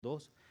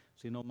2,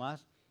 sino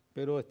más,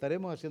 pero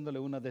estaremos haciéndole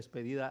una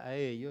despedida a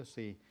ellos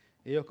y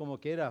ellos como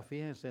quiera,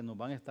 fíjense, nos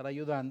van a estar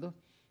ayudando.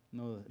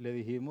 Le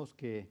dijimos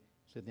que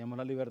si teníamos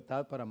la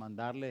libertad para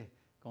mandarles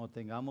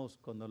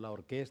cuando la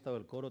orquesta o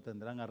el coro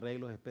tendrán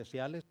arreglos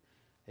especiales.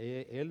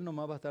 Él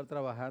nomás va a estar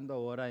trabajando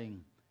ahora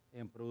en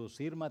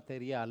producir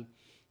material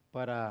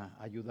para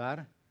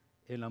ayudar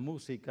en la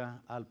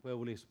música al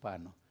pueblo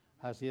hispano.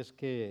 Así es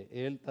que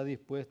él está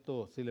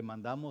dispuesto, si le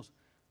mandamos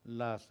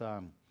las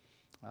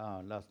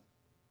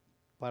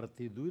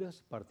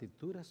partituras,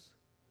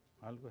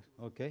 algo así,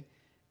 ok,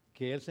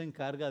 que él se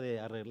encarga de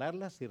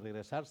arreglarlas y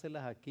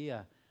regresárselas aquí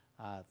a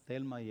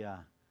Thelma y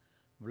a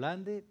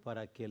Blande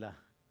para que las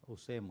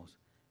usemos.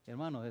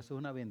 Hermanos, eso es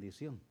una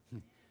bendición,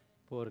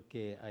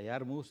 porque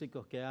hallar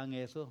músicos que hagan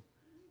eso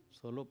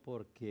solo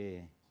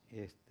porque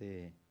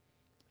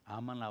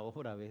aman la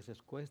obra a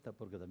veces cuesta,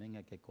 porque también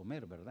hay que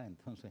comer, ¿verdad?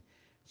 Entonces,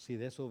 si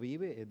de eso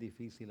vive, es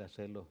difícil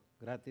hacerlo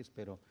gratis,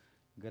 pero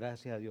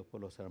gracias a Dios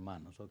por los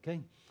hermanos, ¿ok?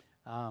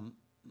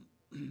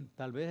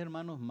 Tal vez,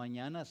 hermanos,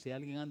 mañana, si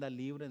alguien anda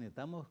libre,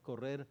 necesitamos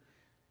correr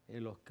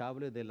los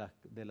cables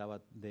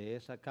de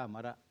esa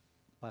cámara,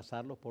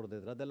 pasarlos por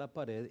detrás de la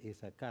pared y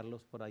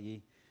sacarlos por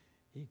allí.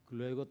 Y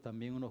luego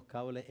también unos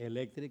cables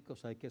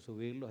eléctricos, hay que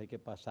subirlos, hay que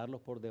pasarlos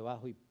por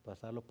debajo y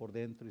pasarlos por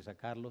dentro y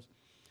sacarlos.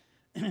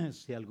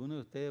 Si alguno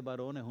de ustedes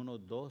varones,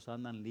 unos 2,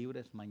 andan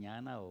libres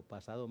mañana o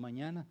pasado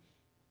mañana,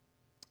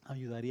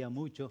 ayudaría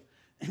mucho.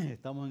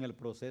 Estamos en el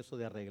proceso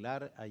de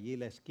arreglar allí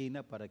la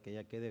esquina para que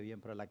ya quede bien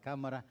para la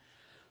cámara,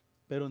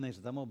 pero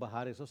necesitamos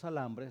bajar esos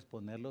alambres,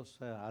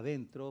 ponerlos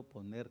adentro,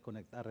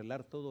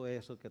 arreglar todo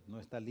eso que no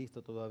está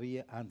listo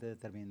todavía antes de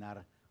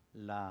terminar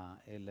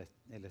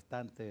el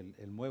estante,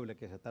 el mueble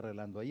que se está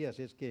arreglando allí.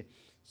 Así es que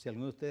si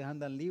alguno de ustedes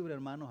andan libres,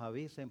 hermanos,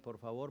 avisen por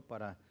favor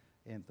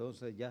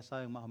entonces ya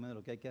saben más o menos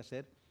lo que hay que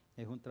hacer.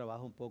 Es un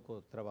trabajo un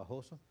poco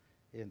trabajoso,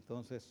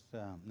 entonces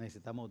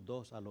necesitamos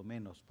 2 a lo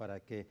menos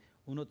para que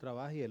uno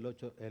trabaje y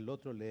el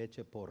otro le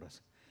eche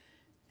porras.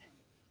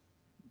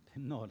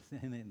 No,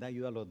 da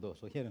ayuda a los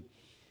dos, ¿oyeron?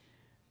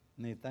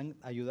 Necesitan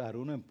ayudar,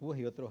 uno empuja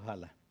y otro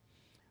jala.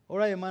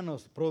 Ahora,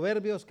 hermanos,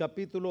 Proverbios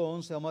capítulo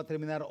 11, vamos a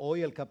terminar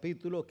hoy el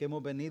capítulo que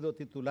hemos venido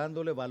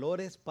titulándole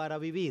Valores para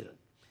Vivir.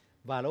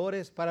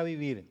 Valores para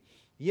Vivir.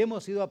 Y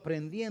hemos ido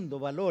aprendiendo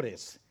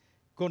valores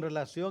con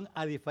relación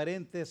a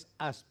diferentes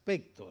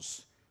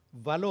aspectos.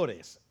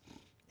 Valores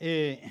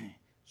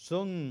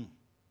son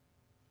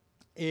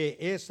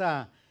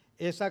esa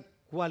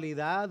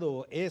cualidad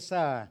o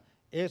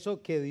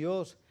eso que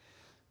Dios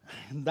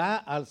da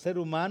al ser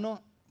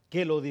humano,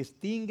 que lo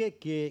distingue,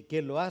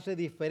 que lo hace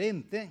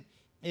diferente.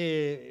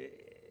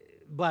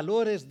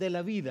 Valores de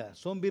la vida,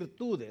 son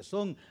virtudes,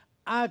 son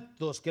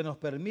actos que nos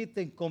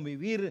permiten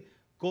convivir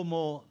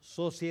como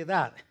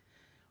sociedad.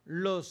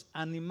 Los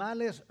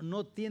animales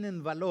no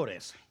tienen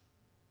valores,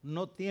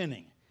 no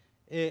tienen.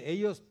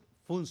 Ellos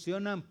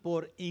funcionan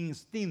por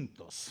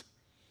instintos.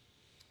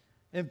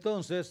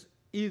 Entonces,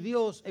 y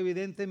Dios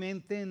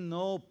evidentemente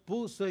no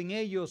puso en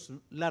ellos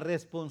la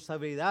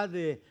responsabilidad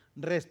de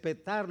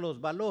respetar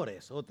los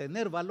valores o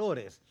tener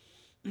valores.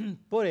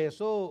 Por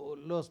eso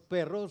los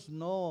perros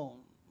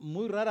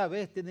muy rara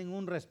vez tienen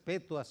un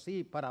respeto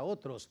así para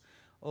otros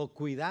o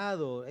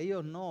cuidado.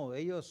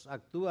 Ellos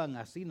actúan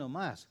así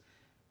nomás.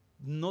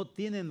 No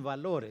tienen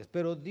valores,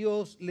 pero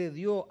Dios le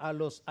dio a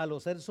los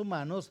seres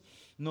humanos,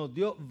 nos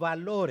dio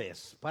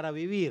valores para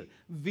vivir,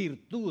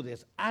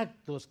 virtudes,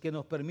 actos que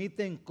nos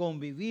permiten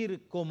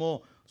convivir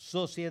como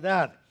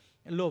sociedad.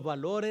 Los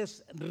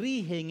valores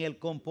rigen el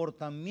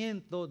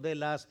comportamiento de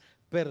las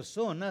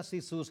personas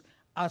y sus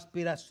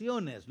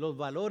aspiraciones. Los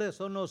valores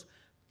son los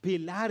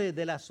pilares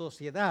de la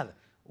sociedad.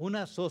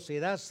 Una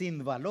sociedad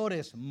sin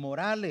valores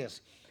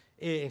morales,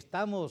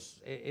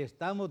 estamos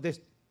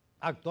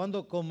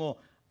actuando como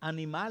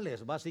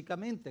animales,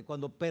 básicamente.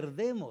 Cuando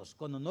perdemos,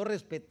 cuando no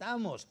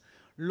respetamos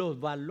los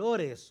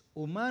valores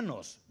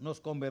humanos,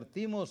 nos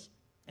convertimos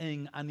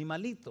en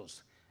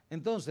animalitos.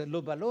 Entonces,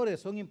 los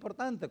valores son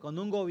importantes.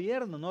 Cuando un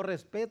gobierno no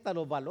respeta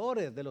los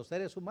valores de los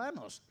seres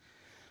humanos,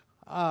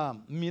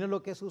 mira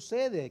lo que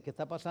sucede, que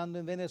está pasando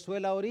en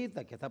Venezuela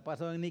ahorita, que está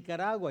pasando en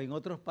Nicaragua, en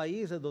otros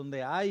países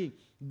donde hay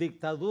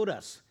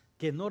dictaduras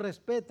que no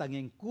respetan,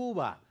 en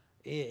Cuba,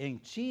 en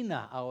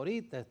China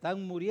ahorita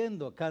están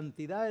muriendo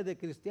cantidades de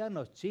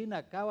cristianos. China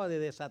acaba de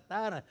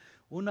desatar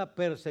una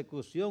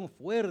persecución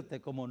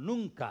fuerte como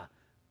nunca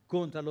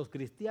contra los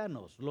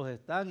cristianos. Los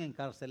están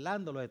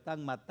encarcelando, los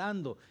están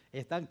matando,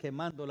 están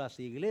quemando las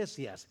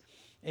iglesias,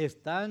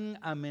 están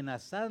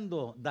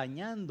amenazando,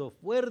 dañando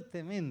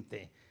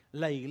fuertemente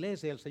la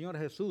iglesia del Señor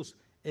Jesús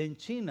en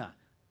China.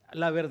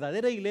 La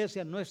verdadera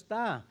iglesia no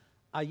está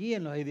allí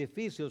en los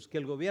edificios que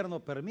el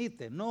gobierno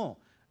permite, no.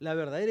 La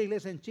verdadera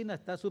iglesia en China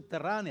está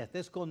subterránea, está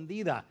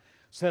escondida,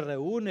 se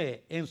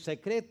reúne en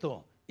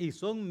secreto y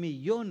son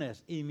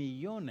millones y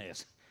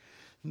millones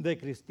de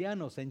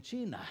cristianos en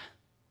China.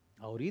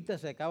 Ahorita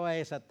se acaba de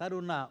desatar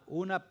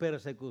una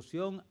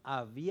persecución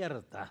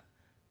abierta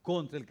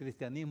contra el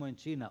cristianismo en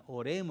China.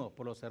 Oremos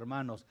por los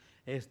hermanos,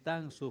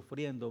 están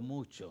sufriendo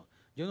mucho.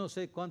 Yo no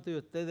sé cuántos de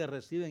ustedes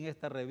reciben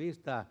esta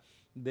revista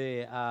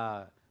de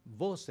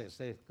voces,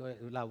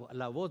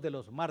 la voz de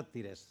los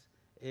mártires.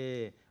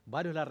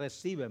 Varios la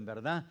reciben,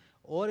 ¿verdad?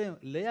 Oren,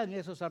 lean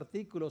esos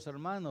artículos,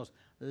 hermanos,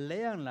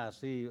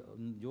 léanlas. Y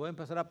yo voy a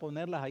empezar a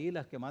ponerlas ahí,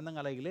 las que mandan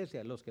a la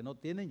iglesia. Los que no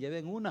tienen,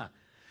 lleven una.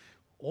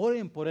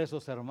 Oren por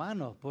esos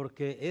hermanos,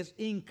 porque es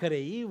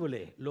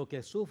increíble lo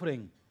que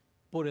sufren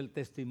por el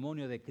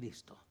testimonio de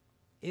Cristo.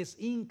 Es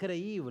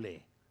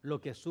increíble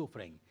lo que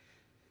sufren.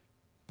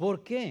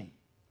 ¿Por qué?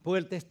 Por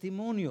el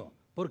testimonio.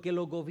 Porque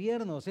los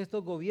gobiernos,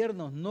 estos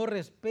gobiernos no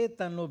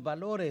respetan los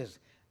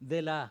valores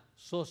de la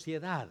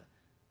sociedad.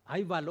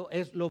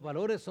 Los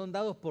valores son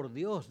dados por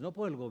Dios, no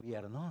por el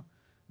gobierno.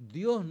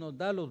 Dios nos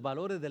da los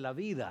valores de la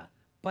vida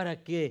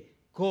para que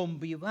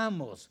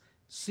convivamos.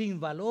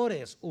 Sin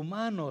valores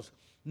humanos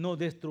nos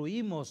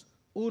destruimos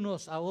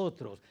unos a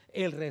otros.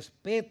 El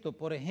respeto,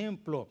 por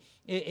ejemplo,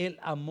 el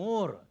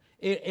amor,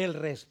 el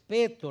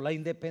respeto, la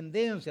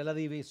independencia, la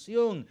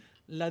división,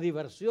 la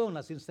diversión,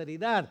 la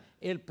sinceridad,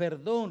 el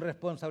perdón,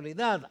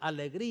 responsabilidad,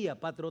 alegría,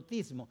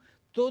 patriotismo.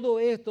 Todo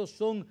esto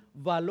son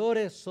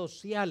valores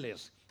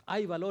sociales.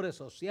 Hay valores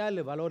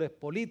sociales, valores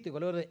políticos,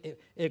 valores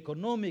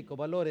económicos,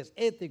 valores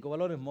éticos,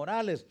 valores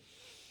morales.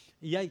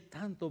 Y hay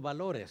tantos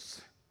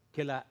valores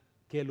que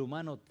el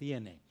humano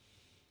tiene,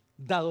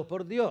 dados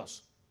por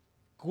Dios.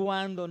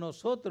 Cuando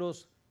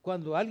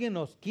alguien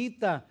nos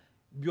quita,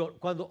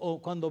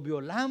 cuando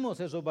violamos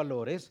esos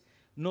valores,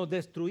 nos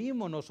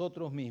destruimos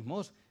nosotros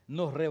mismos,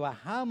 nos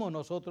rebajamos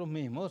nosotros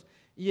mismos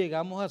y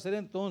llegamos a ser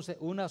entonces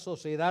una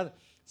sociedad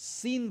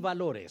sin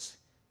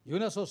valores. Y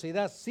una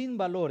sociedad sin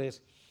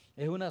valores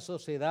es una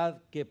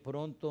sociedad que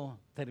pronto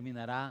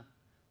terminará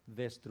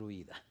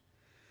destruida,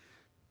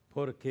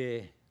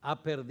 porque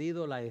ha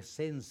perdido la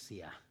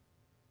esencia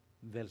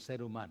del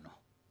ser humano,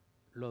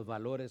 los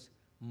valores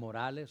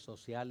morales,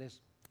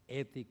 sociales,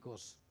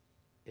 éticos,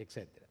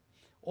 etc.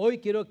 Hoy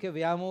quiero que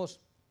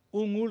veamos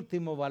un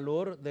último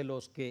valor de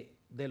los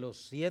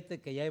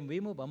 7 que ya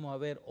vimos. Vamos a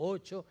ver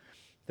 8,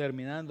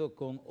 terminando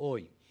con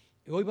hoy.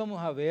 Hoy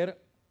vamos a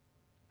ver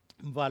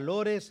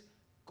valores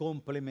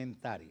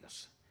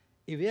complementarios.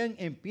 Y vean,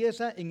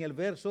 empieza en el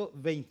verso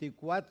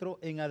 24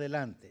 en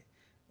adelante.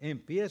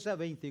 Empieza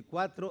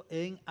 24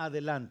 en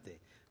adelante.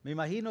 Me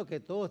imagino que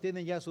todos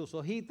tienen ya sus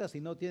hojitas.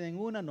 Si no tienen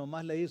una,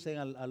 nomás le dicen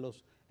a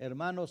los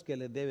hermanos que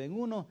les deben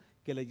uno,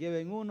 que les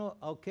lleven uno.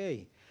 Ok,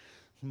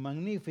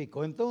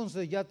 magnífico.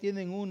 Entonces ya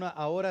tienen una,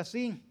 ahora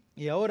sí.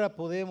 Y ahora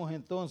podemos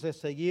entonces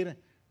seguir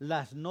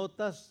las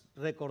notas,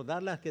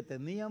 recordar las que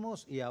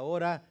teníamos y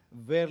ahora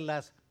ver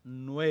las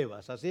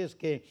nuevas. Así es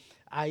que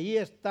ahí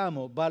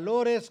estamos,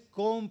 valores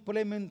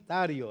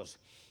complementarios,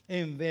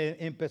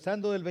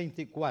 empezando del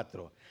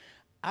 24.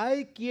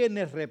 Hay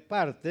quienes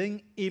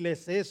reparten y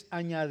les es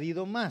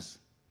añadido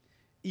más,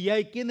 y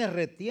hay quienes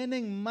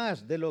retienen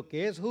más de lo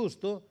que es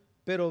justo,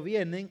 pero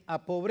vienen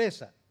a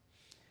pobreza.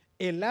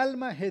 El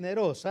alma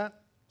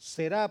generosa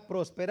será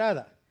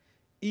prosperada,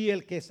 y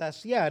el que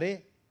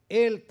saciare,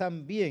 él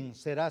también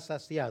será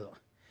saciado.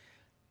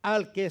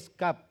 Al que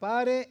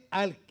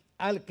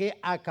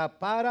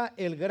acapara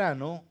el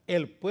grano,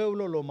 el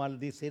pueblo lo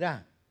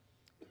maldicirá,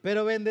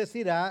 pero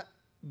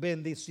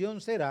bendición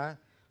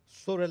será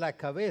sobre la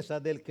cabeza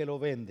del que lo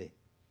vende.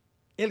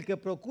 El que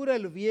procura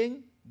el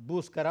bien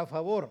buscará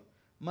favor,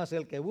 mas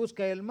el que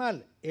busca el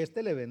mal,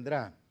 éste le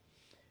vendrá.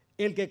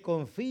 El que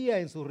confía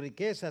en sus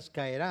riquezas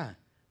caerá,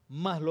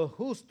 mas los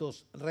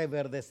justos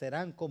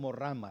reverdecerán como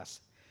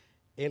ramas.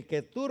 El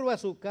que turba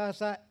su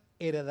casa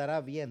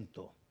heredará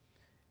viento,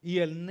 y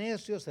el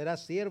necio será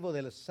siervo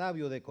del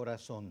sabio de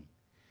corazón.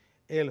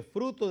 El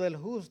fruto del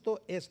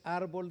justo es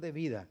árbol de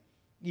vida,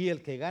 y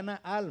el que gana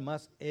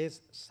almas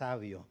es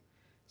sabio.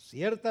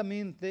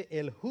 Ciertamente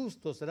el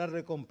justo será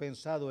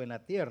recompensado en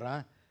la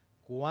tierra,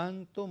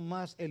 cuanto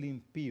más el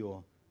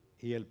impío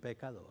y el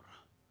pecador.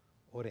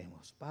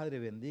 Oremos. Padre,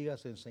 bendiga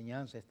su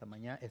enseñanza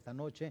esta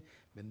noche,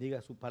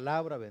 bendiga su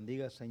palabra,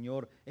 bendiga,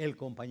 Señor, el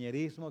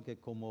compañerismo que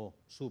como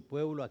su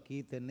pueblo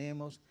aquí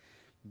tenemos.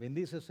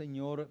 Bendice,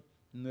 Señor,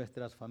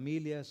 nuestras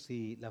familias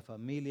y las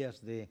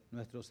familias de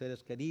nuestros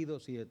seres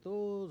queridos y de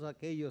todos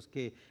aquellos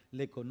que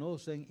le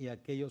conocen y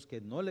aquellos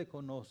que no le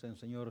conocen,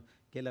 Señor,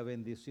 que la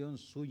bendición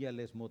suya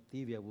les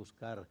motive a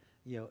buscar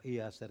y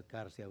a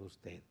acercarse a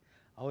usted.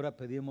 Ahora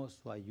pedimos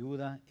su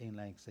ayuda en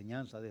la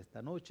enseñanza de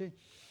esta noche,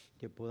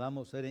 que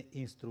podamos ser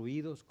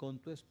instruidos con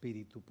tu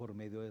Espíritu por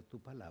medio de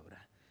tu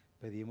palabra.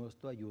 Pedimos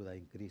tu ayuda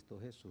en Cristo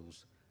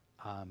Jesús.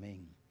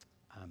 Amén.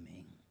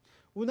 Amén.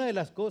 Una de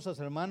las cosas,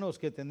 hermanos,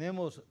 que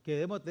debemos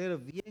tener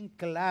bien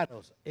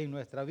claros en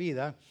nuestra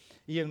vida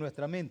y en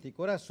nuestra mente y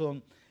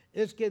corazón,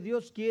 es que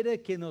Dios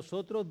quiere que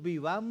nosotros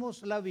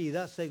vivamos la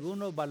vida según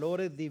los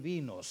valores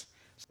divinos,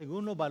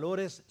 según los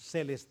valores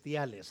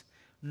celestiales.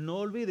 No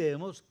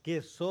olvidemos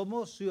que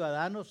somos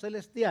ciudadanos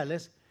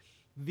celestiales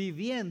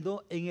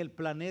viviendo en el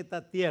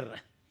planeta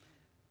Tierra,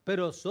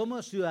 pero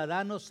somos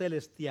ciudadanos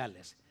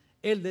celestiales.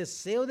 El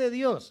deseo de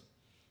Dios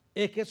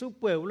es que su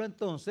pueblo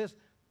entonces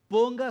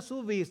ponga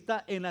su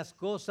vista en las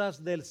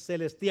cosas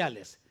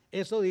celestiales.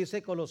 Eso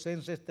dice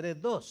Colosenses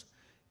 3:2,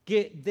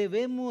 que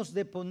debemos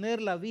de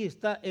poner la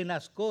vista en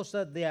las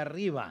cosas de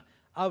arriba,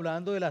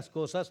 hablando de las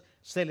cosas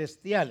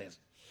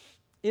celestiales.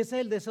 Ese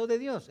es el deseo de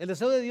Dios. El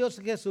deseo de Dios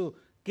es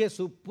que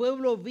su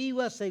pueblo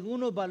viva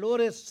según los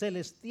valores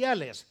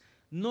celestiales,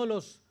 no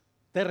los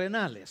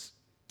terrenales.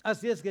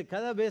 Así es que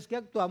cada vez que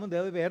actuamos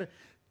debe ver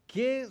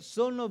qué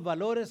son los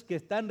valores que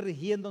están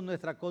rigiendo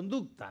nuestra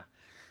conducta.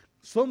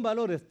 ¿Son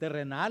valores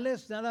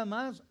terrenales nada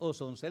más o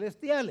son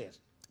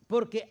celestiales?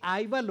 Porque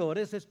hay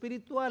valores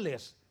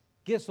espirituales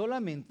que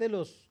solamente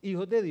los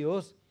hijos de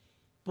Dios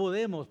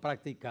podemos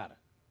practicar.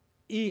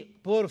 Y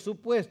por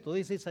supuesto,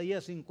 dice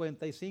Isaías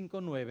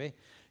 55:9,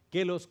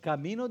 que los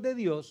caminos de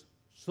Dios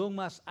son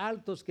más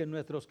altos que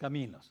nuestros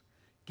caminos,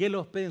 que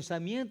los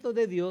pensamientos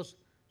de Dios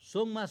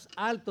son más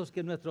altos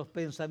que nuestros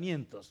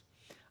pensamientos.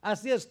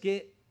 Así es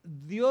que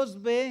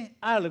Dios ve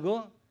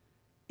algo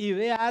y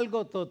ve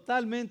algo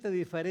totalmente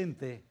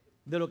diferente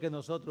de lo que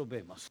nosotros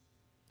vemos.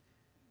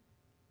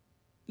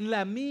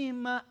 La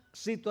misma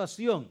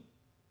situación,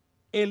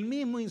 el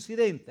mismo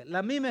incidente,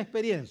 la misma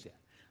experiencia.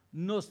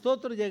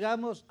 Nosotros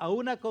llegamos a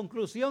una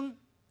conclusión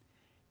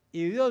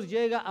y Dios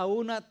llega a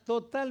una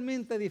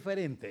totalmente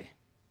diferente.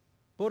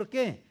 ¿Por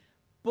qué?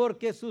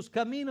 Porque sus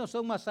caminos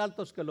son más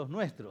altos que los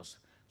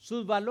nuestros.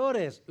 Sus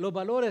valores, los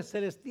valores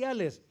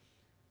celestiales,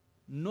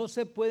 no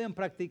se pueden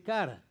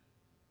practicar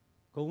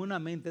con una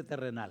mente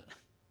terrenal.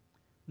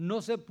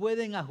 No se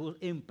pueden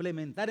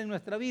implementar en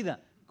nuestra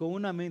vida con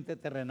una mente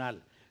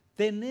terrenal.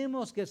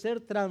 Tenemos que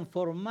ser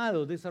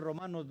transformados, dice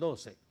Romanos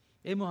 12.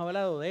 Hemos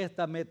hablado de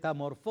esta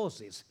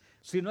metamorfosis.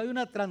 Si no hay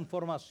una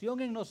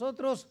transformación en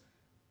nosotros,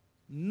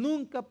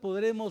 nunca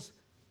podremos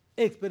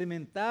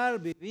experimentar,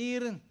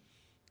 vivir,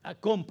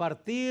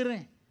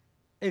 compartir,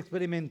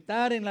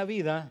 experimentar en la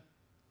vida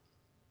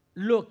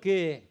lo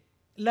que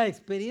la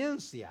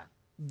experiencia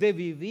de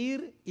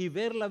vivir y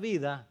ver la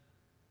vida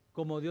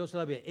como Dios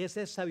la ve.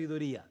 Esa es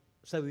sabiduría.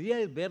 Sabiduría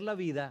es ver la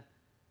vida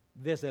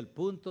desde el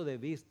punto de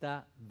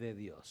vista de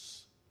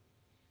Dios.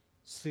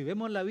 Si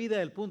vemos la vida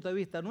desde el punto de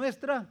vista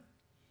nuestra,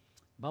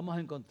 vamos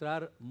a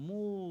encontrar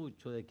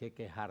mucho de qué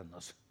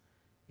quejarnos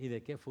y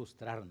de qué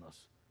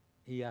frustrarnos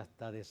y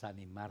hasta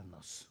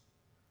desanimarnos.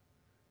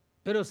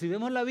 Pero si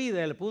vemos la vida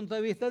desde el punto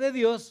de vista de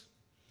Dios,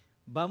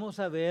 vamos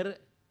a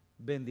ver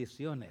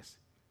bendiciones,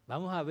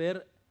 vamos a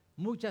ver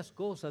muchas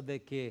cosas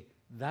de que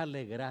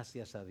darle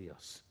gracias a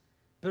Dios.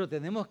 Pero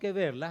tenemos que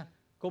verla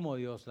como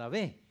Dios la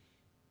ve.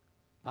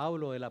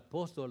 Pablo el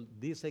apóstol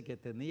dice que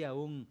tenía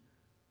un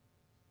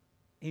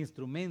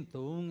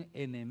instrumento, un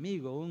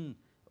enemigo,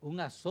 un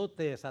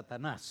azote de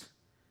Satanás.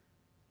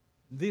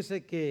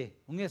 Dice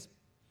que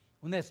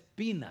una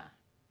espina,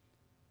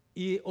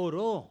 y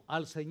oró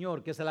al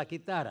Señor que se la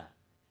quitara.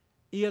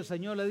 Y el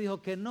Señor le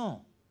dijo que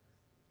no,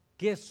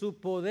 que su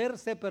poder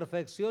se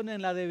perfeccione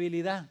en la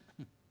debilidad.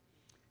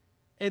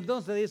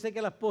 Entonces dice que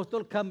el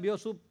apóstol cambió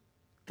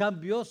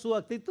su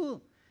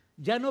actitud.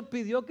 Ya no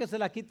pidió que se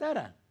la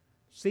quitara,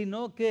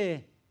 sino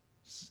que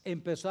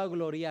empezó a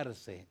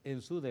gloriarse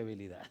en su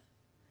debilidad.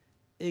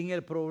 En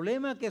el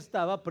problema que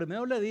estaba,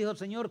 primero le dijo al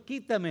Señor,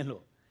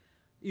 quítamelo.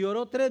 Y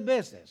oró 3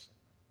 veces.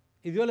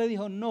 Y Dios le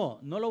dijo, no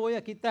lo voy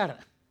a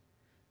quitar,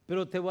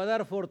 pero te voy a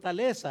dar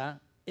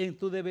fortaleza en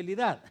tu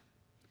debilidad.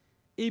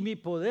 Y mi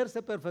poder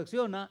se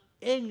perfecciona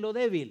en lo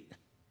débil.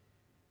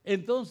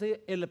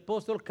 Entonces el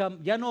apóstol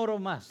ya no oró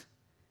más.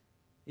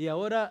 Y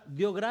ahora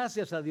dio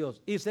gracias a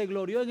Dios y se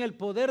glorió en el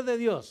poder de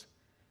Dios.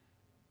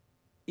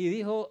 Y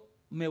dijo,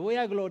 me voy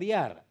a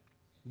gloriar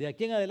de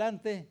aquí en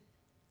adelante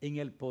en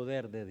el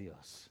poder de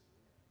Dios.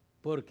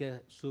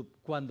 Porque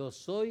cuando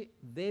soy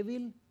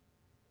débil,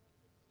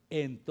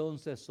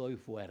 entonces soy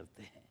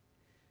fuerte.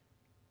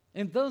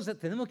 Entonces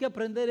tenemos que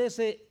aprender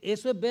eso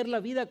es ver la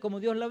vida como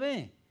Dios la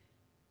ve.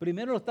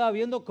 Primero lo estaba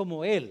viendo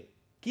como Él.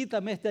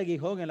 Quítame este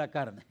aguijón en la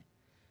carne.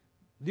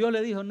 Dios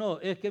le dijo, no,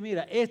 es que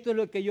mira, esto es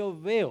lo que yo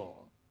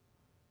veo.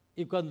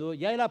 Y cuando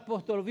ya el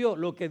apóstol vio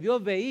lo que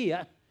Dios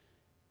veía,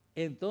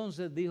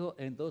 entonces dijo,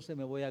 entonces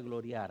me voy a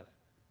gloriar.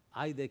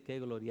 Hay de qué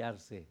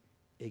gloriarse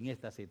en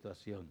esta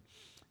situación.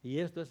 Y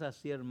esto es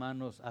así,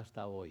 hermanos,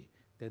 hasta hoy.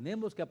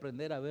 Tenemos que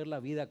aprender a ver la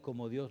vida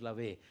como Dios la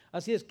ve.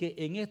 Así es que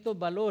en estos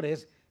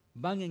valores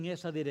van en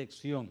esa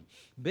dirección.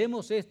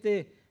 Vemos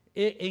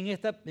en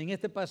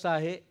este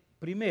pasaje,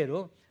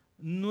 primero,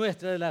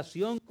 nuestra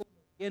relación con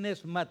los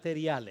bienes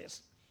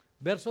materiales.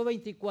 Versos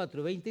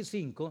 24 y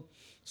 25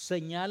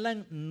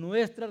 señalan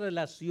nuestra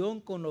relación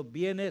con los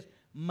bienes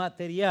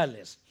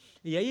materiales.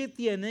 Y ahí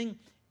tienen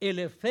el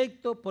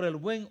efecto por el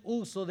buen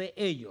uso de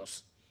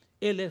ellos.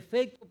 El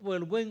efecto por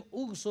el buen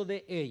uso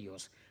de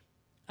ellos.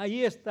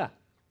 Ahí está.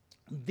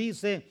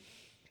 Dice,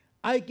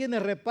 hay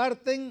quienes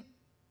reparten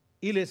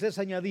y les es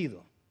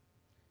añadido.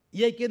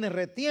 Y hay quienes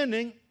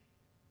retienen,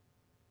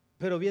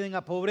 pero vienen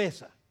a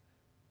pobreza.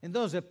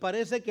 Entonces,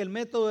 parece que el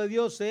método de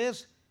Dios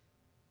es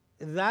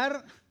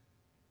dar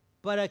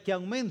para que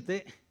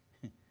aumente,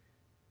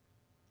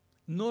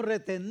 no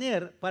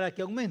retener para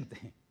que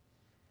aumente.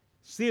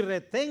 Si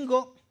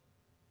retengo,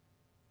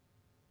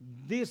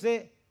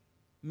 dice,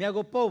 me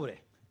hago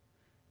pobre.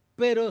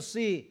 Pero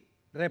si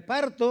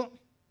reparto,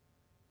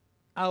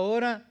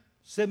 ahora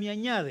se me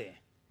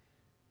añade.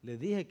 Les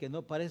dije que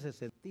no parece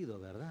sentido,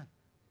 ¿verdad?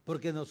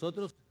 Porque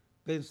nosotros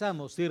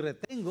pensamos, si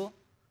retengo,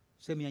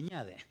 se me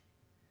añade.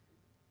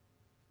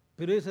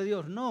 Pero dice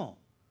Dios, no,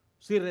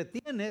 si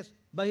retienes,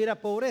 vas a ir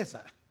a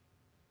pobreza.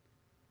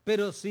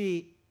 Pero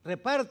si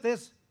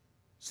repartes,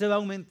 se va a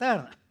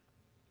aumentar.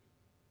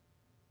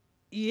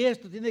 Y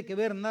esto tiene que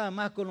ver nada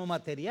más con lo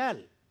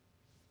material.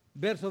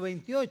 Verso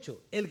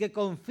 28, el que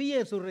confíe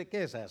en sus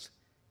riquezas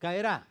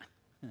caerá.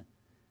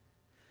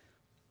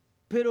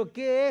 Pero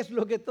 ¿qué es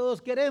lo que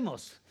todos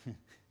queremos?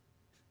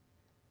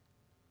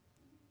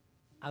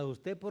 A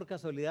usted por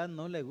casualidad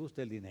no le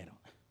gusta el dinero.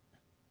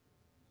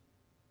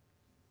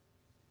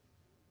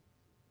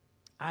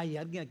 ¿Hay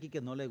alguien aquí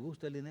que no le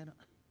gusta el dinero?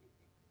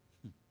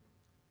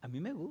 A mí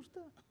me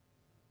gusta.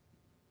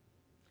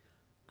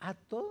 A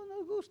todos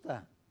nos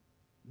gusta.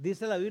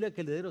 Dice la Biblia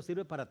que el dinero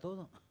sirve para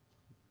todo.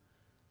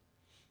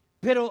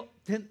 Pero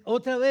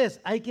otra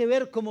vez hay que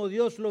ver cómo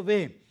Dios lo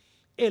ve.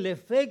 El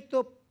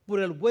efecto por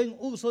el buen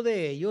uso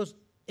de ellos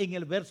en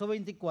el verso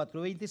 24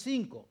 y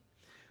 25.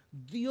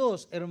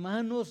 Dios,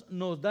 hermanos,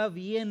 nos da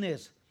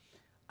bienes.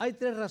 Hay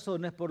tres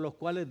razones por las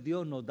cuales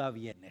Dios nos da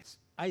bienes.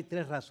 Hay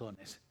tres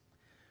razones.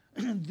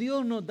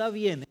 Dios nos da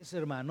bienes,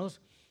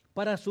 hermanos,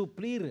 para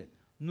suplir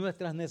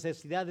nuestras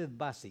necesidades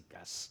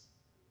básicas.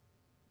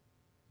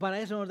 Para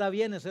eso nos da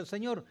bienes el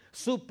Señor,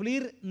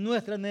 suplir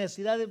nuestras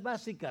necesidades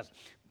básicas.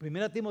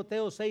 1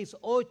 Timoteo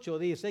 6:8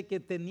 dice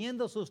que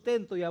teniendo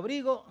sustento y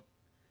abrigo,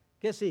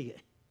 ¿qué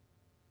sigue?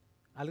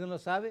 ¿Alguien lo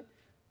sabe?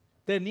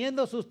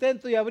 Teniendo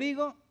sustento y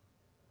abrigo,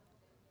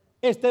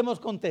 estemos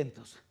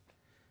contentos.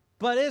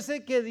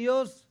 Parece que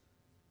Dios,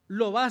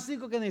 lo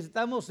básico que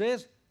necesitamos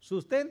es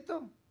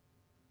sustento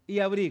y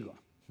abrigo.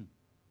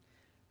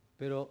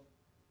 Pero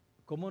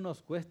 ¿cómo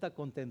nos cuesta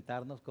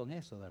contentarnos con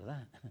eso,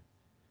 verdad?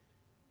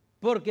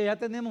 Porque ya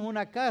tenemos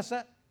una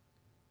casa,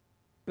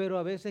 pero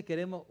a veces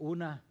queremos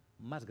una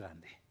más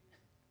grande.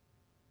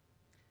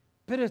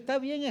 Pero está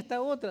bien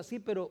esta otra, sí,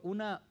 pero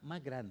una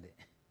más grande.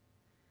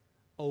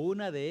 O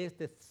una de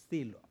este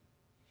estilo.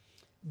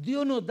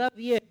 Dios nos da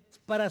bienes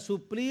para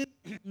suplir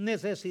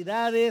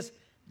necesidades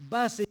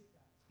básicas.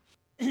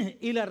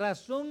 Y la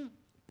razón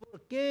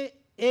por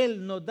qué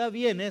Él nos da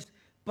bienes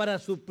para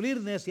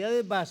suplir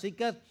necesidades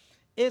básicas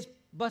es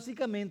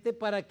básicamente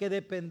para que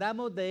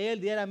dependamos de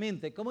Él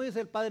diariamente. Como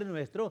dice el Padre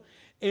nuestro,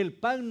 el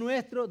pan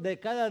nuestro de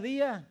cada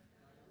día,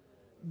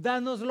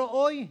 dánoslo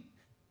hoy.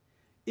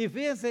 Y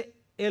fíjense,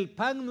 el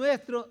pan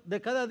nuestro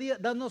de cada día,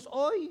 danos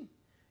hoy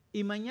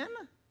y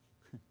mañana.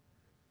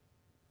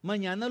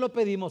 Mañana lo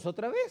pedimos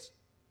otra vez.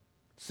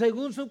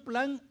 Según su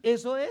plan,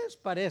 eso es,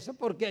 parece,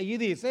 porque allí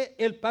dice,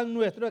 el pan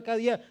nuestro de cada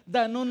día,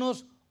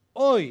 dánonos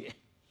hoy.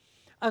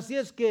 Así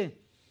es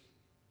que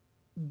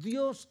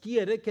Dios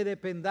quiere que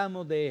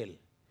dependamos de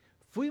Él.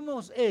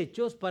 Fuimos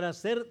hechos para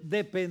ser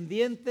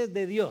dependientes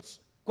de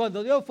Dios.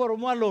 Cuando Dios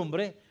formó al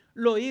hombre,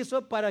 lo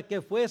hizo para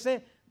que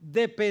fuese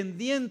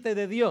dependiente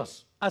de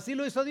Dios. Así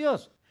lo hizo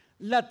Dios.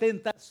 La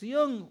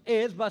tentación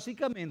es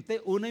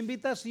básicamente una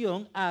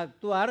invitación a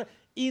actuar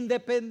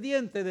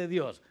independiente de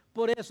Dios.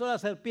 Por eso la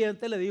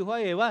serpiente le dijo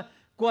a Eva,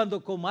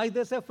 cuando comáis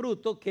de ese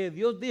fruto que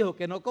Dios dijo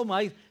que no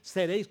comáis,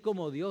 seréis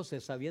como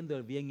dioses sabiendo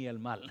el bien y el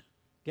mal.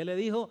 ¿Qué le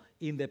dijo?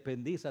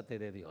 Independízate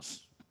de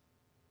Dios.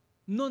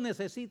 No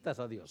necesitas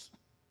a Dios.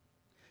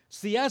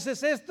 Si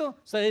haces esto,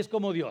 seréis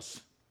como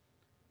Dios.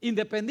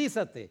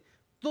 Independízate.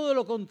 Todo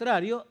lo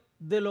contrario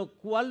de lo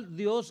cual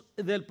Dios,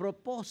 del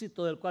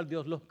propósito del cual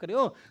Dios los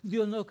creó.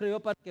 Dios nos creó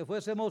para que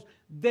fuésemos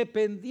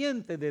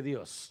dependientes de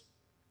Dios,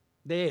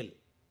 de Él.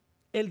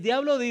 El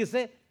diablo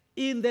dice,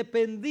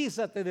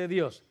 independízate de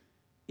Dios.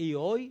 Y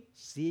hoy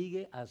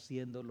sigue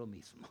haciendo lo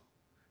mismo.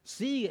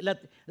 Sigue,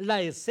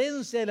 la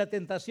esencia de la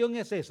tentación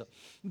es eso.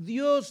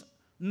 Dios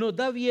nos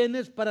da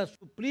bienes para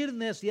suplir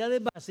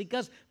necesidades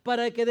básicas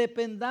para que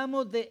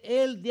dependamos de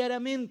Él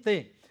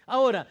diariamente.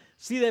 Ahora,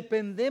 si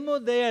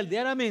dependemos de Él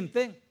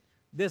diariamente,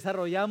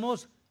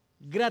 desarrollamos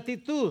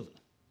gratitud.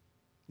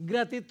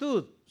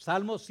 Gratitud.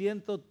 Salmo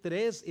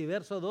 103 y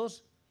verso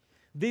 2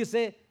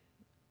 dice,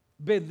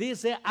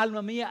 bendice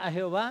alma mía a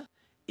Jehová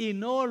y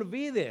no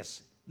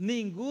olvides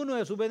ninguno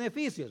de sus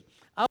beneficios.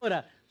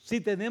 Ahora,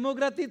 si tenemos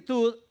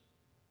gratitud,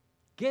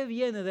 ¿qué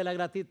viene de la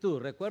gratitud?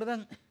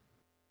 ¿Recuerdan?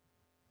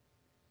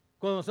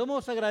 Cuando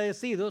somos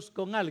agradecidos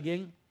con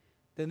alguien,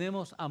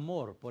 tenemos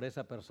amor por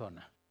esa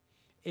persona.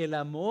 El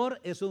amor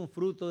es un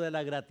fruto de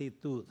la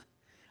gratitud.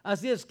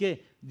 Así es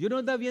que Dios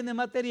nos da bienes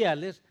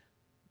materiales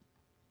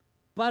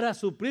para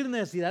suplir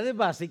necesidades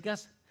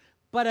básicas,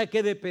 para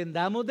que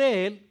dependamos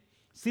de Él.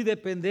 Si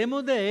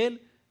dependemos de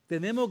Él,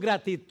 tenemos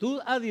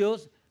gratitud a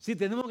Dios. Si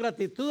tenemos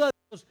gratitud a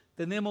Dios,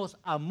 tenemos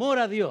amor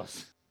a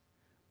Dios.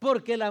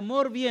 Porque el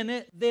amor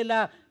viene de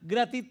la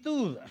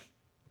gratitud.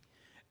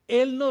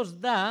 Él nos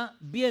da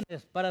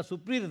bienes para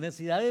suplir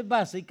necesidades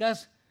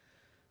básicas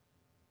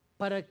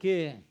para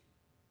que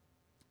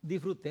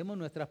disfrutemos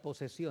nuestras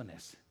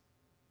posesiones.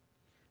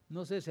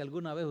 No sé si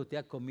alguna vez usted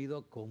ha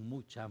comido con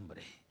mucha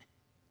hambre.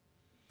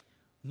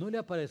 ¿No le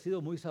ha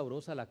parecido muy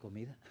sabrosa la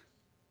comida?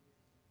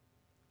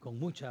 Con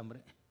mucha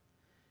hambre.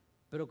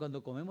 Pero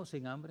cuando comemos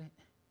sin hambre,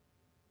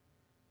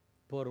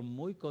 por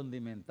muy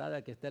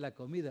condimentada que esté la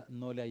comida,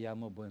 no le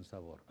hallamos buen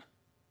sabor.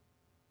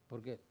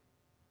 ¿Por qué?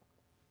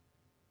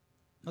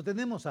 No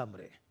tenemos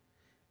hambre.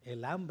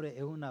 El hambre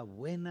es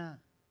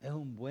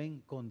un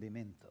buen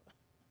condimento.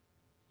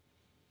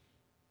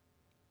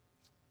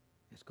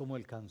 Es como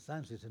el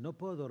cansancio. Dice, no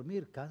puedo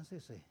dormir,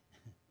 cánsese.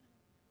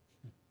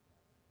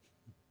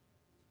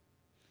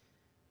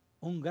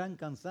 Un gran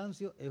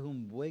cansancio es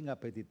un buen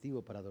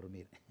apetitivo para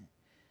dormir.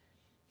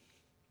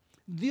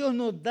 Dios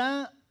nos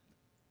da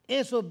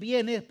esos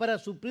bienes para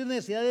suplir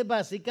necesidades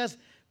básicas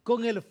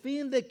con el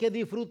fin de que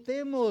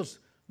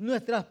disfrutemos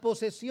nuestras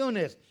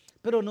posesiones.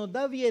 Pero nos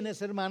da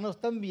bienes,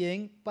 hermanos,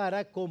 también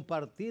para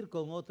compartir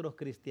con otros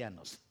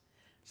cristianos.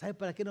 ¿Sabe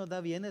para qué nos da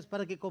bienes?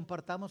 Para que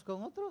compartamos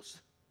con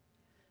otros.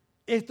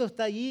 Esto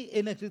está allí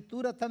en la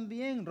Escritura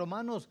también,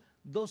 Romanos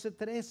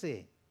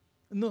 12:13.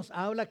 Nos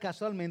habla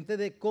casualmente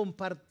de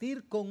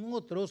compartir con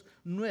otros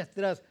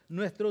nuestros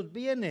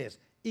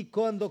bienes. Y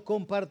cuando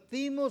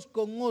compartimos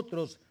con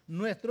otros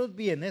nuestros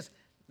bienes,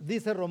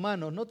 dice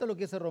Romanos, nota lo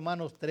que dice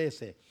Romanos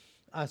 13,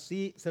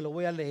 así se lo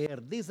voy a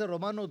leer. Dice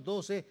Romanos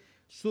 12,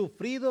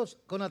 sufridos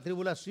con la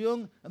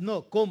tribulación,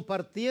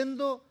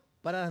 compartiendo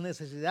para las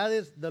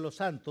necesidades de los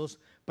santos,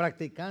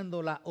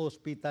 practicando la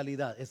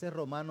hospitalidad. Ese es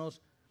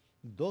Romanos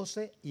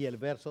 12 y el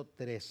verso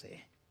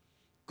 13.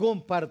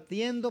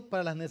 Compartiendo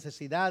para las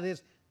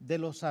necesidades de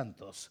los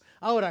santos.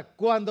 Ahora,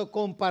 cuando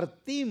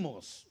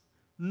compartimos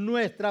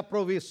nuestra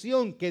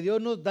provisión que Dios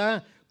nos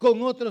da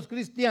con otros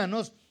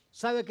cristianos,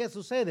 ¿sabe qué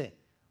sucede?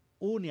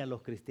 Une a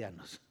los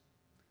cristianos.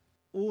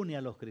 Une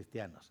a los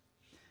cristianos.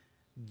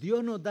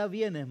 Dios nos da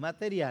bienes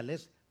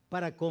materiales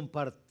para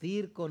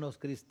compartir con los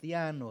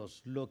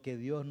cristianos lo que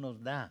Dios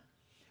nos da.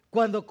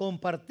 Cuando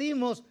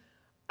compartimos,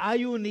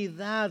 hay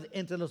unidad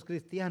entre los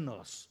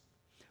cristianos.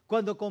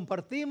 Cuando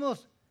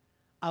compartimos,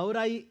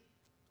 ahora hay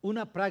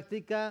una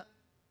práctica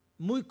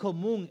muy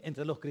común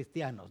entre los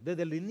cristianos.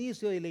 Desde el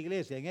inicio de la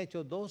iglesia, en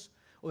Hechos 2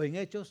 o en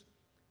Hechos,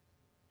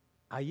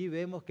 allí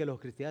vemos que los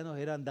cristianos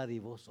eran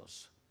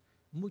dadivosos,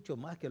 mucho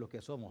más que lo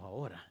que somos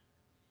ahora.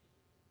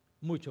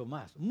 Mucho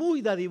más,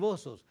 muy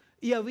dadivosos.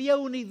 Y había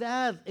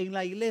unidad en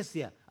la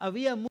iglesia,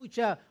 había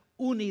mucha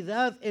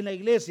unidad en la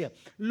iglesia.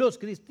 Los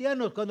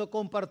cristianos, cuando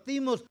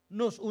compartimos,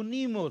 nos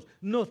unimos,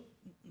 nos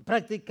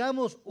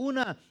practicamos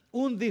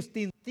un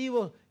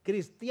distintivo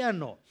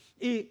cristiano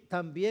y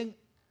también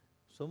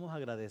somos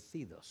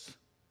agradecidos.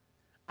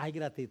 Hay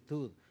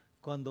gratitud.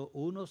 Cuando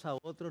unos a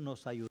otros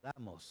nos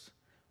ayudamos,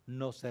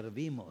 nos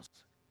servimos,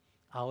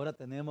 ahora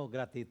tenemos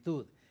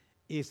gratitud.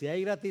 Y si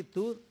hay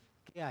gratitud,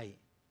 ¿qué hay?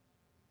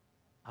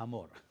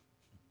 Amor.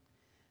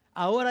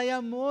 Ahora hay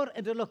amor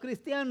entre los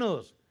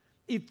cristianos.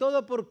 ¿Y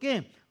todo por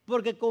qué?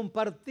 Porque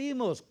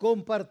compartiendo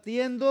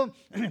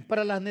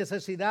para las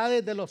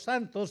necesidades de los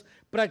santos,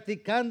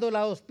 practicando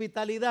la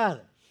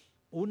hospitalidad.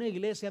 Una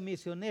iglesia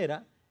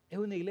misionera es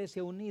una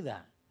iglesia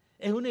unida.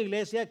 Es una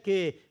iglesia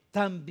que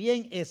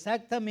también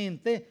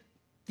exactamente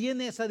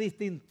tiene ese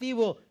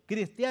distintivo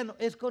cristiano.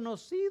 Es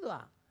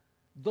conocida.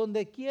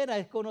 Donde quiera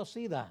es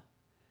conocida.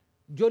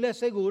 Yo le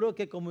aseguro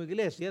que como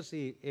iglesia,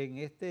 si en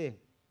este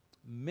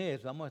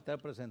mes vamos a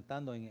estar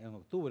presentando en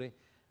octubre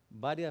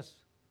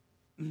varios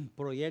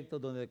proyectos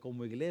donde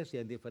como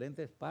iglesia en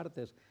diferentes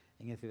partes,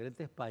 en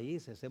diferentes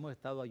países hemos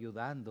estado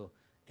ayudando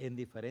en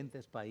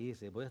diferentes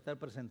países. Voy a estar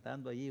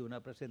presentando allí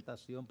una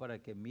presentación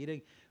para que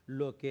miren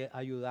lo que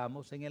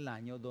ayudamos en el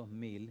año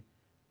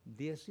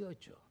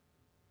 2018.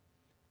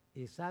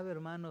 Y sabe,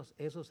 hermanos,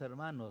 esos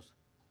hermanos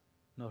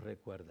nos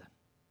recuerdan,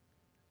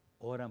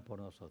 oran por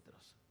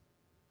nosotros.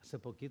 Hace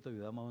poquito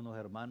ayudamos a unos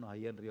hermanos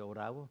ahí en Río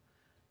Bravo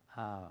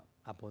a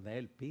poner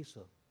el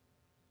piso.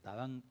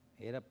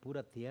 Era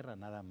pura tierra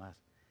nada más,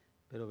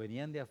 pero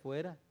venían de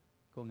afuera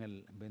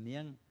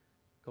venían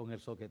con el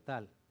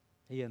soquetal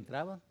y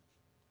entraban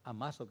a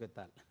más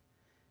soquetal.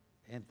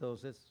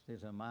 Entonces,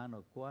 mis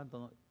hermanos,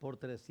 ¿cuánto? Por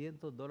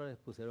 $300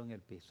 pusieron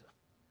el piso.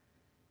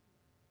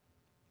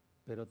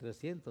 Pero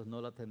 300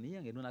 no la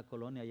tenían en una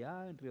colonia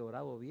allá en Río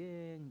Bravo,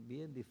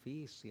 bien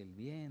difícil,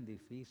 bien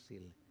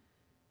difícil.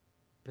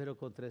 Pero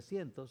con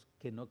 300,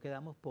 que no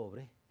quedamos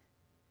pobres,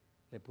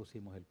 le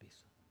pusimos el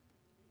piso.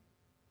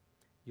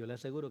 Yo le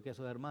aseguro que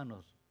esos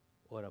hermanos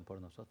oran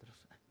por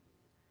nosotros.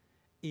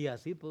 Y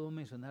así podemos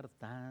mencionar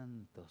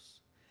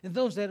tantos.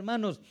 Entonces,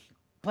 hermanos,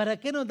 ¿para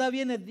qué nos da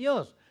bienes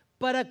Dios?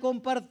 Para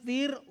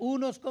compartir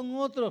unos con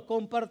otros,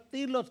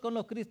 compartirlos con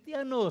los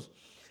cristianos.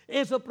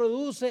 Eso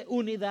produce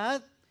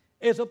unidad,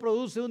 eso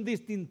produce un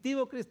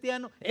distintivo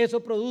cristiano,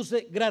 eso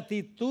produce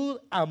gratitud,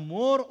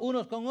 amor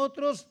unos con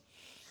otros.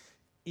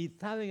 Y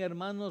saben,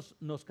 hermanos,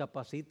 nos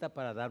capacita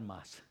para dar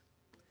más.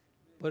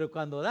 Pero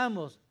cuando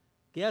damos,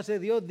 ¿qué hace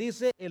Dios?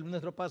 Dice en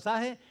nuestro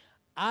pasaje,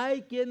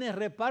 hay quienes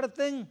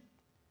reparten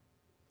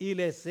y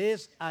les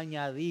es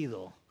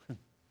añadido.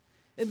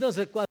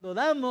 Entonces, cuando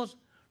damos,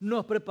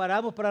 nos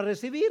preparamos para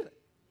recibir.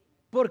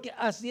 Porque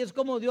así es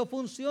como Dios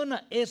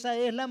funciona. Esa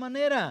es la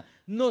manera.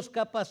 Nos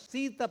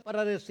capacita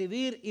para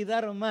recibir y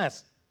dar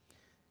más.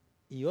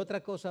 Y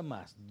otra cosa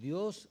más,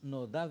 Dios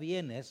nos da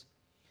bienes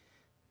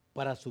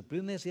para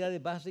suplir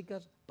necesidades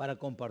básicas, para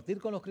compartir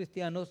con los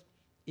cristianos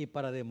y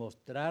para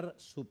demostrar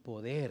su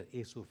poder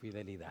y su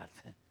fidelidad.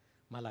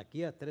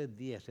 Malaquías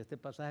 3:10, este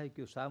pasaje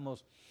que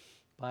usamos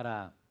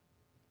para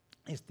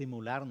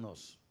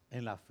estimularnos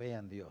en la fe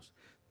en Dios.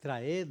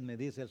 Traedme,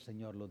 dice el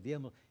Señor, los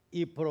diezmos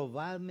y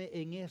probadme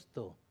en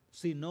esto,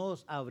 si no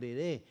os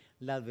abriré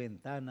las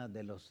ventanas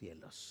de los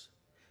cielos.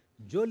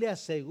 Yo le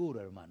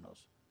aseguro,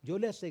 hermanos, yo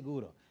le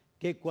aseguro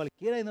que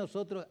cualquiera de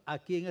nosotros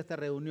aquí en esta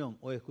reunión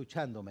o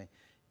escuchándome,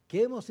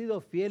 que hemos sido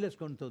fieles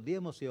con nuestros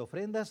diezmos y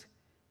ofrendas,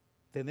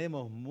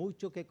 tenemos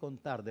mucho que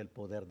contar del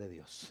poder de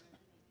Dios.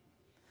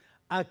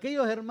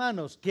 Aquellos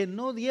hermanos que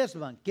no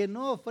diezman, que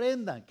no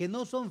ofrendan, que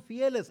no son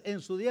fieles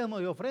en su diezmo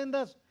y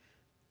ofrendas,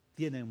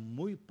 tienen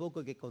muy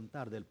poco que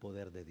contar del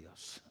poder de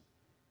Dios.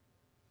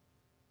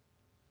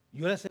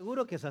 Yo le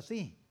aseguro que es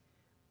así,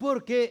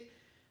 porque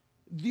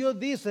Dios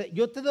dice,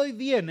 yo te doy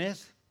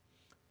bienes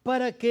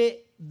para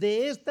que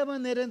de esta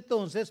manera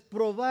entonces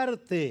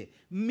probarte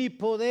mi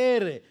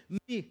poder,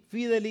 mi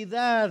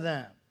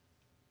fidelidad.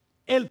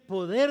 El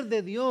poder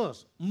de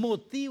Dios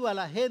motiva a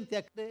la gente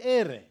a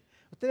creer.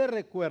 Ustedes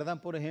recuerdan,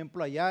 por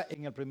ejemplo, allá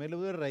en el primer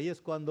libro de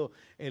Reyes, cuando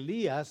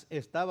Elías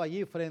estaba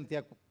allí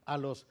frente a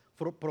los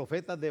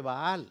profetas de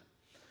Baal.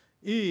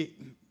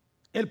 Y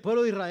el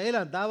pueblo de Israel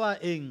andaba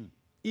en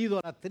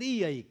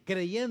idolatría y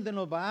creyendo en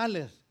los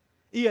Baales.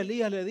 Y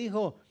Elías le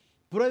dijo,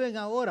 prueben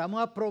ahora,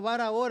 vamos a probar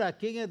ahora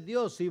quién es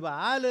Dios. Si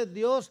Baal es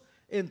Dios,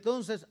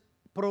 entonces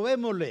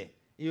probémosle.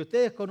 Y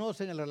ustedes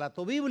conocen el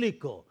relato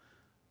bíblico.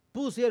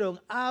 Pusieron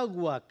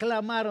agua,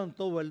 clamaron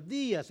todo el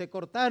día, se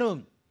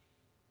cortaron.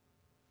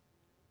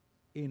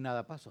 Y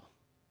nada pasó.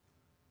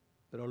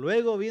 Pero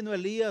luego vino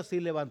Elías y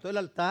levantó el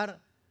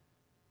altar,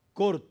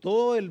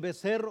 cortó el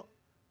becerro,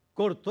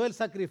 cortó el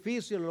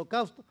sacrificio, el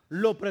holocausto,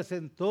 lo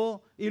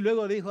presentó y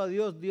luego dijo a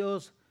Dios,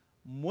 Dios,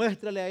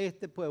 muéstrale a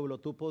este pueblo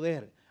tu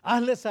poder.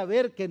 Hazle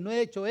saber que no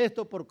he hecho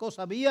esto por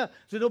cosa mía,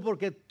 sino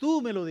porque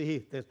tú me lo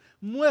dijiste.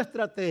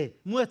 Muéstrate,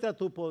 muestra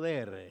tu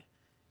poder.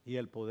 Y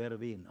el poder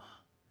vino.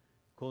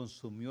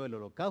 Consumió el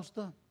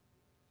holocausto,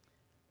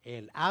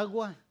 el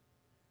agua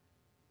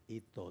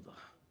y todo.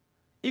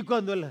 Y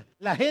cuando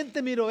la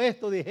gente miró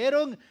esto,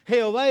 dijeron,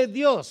 Jehová es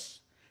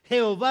Dios,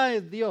 Jehová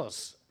es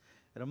Dios.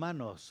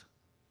 Hermanos,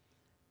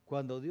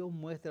 cuando Dios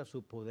muestra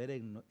su poder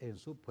en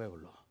su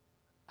pueblo,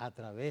 a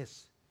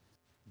través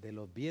de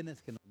los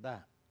bienes que nos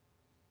da,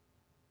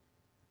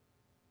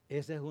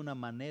 esa es una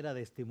manera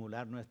de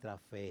estimular nuestra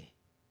fe,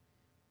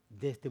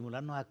 de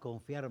estimularnos a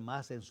confiar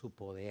más en su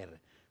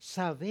poder.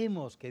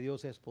 Sabemos que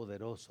Dios es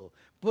poderoso,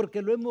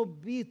 porque lo hemos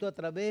visto a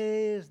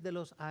través de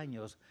los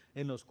años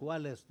en los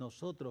cuales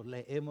nosotros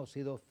le hemos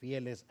sido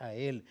fieles a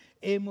Él.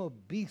 Hemos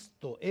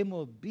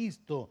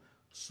visto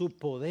su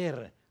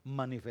poder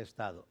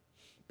manifestado.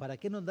 ¿Para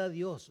qué nos da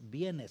Dios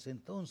bienes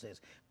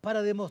entonces?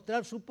 Para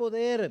demostrar su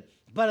poder,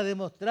 para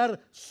demostrar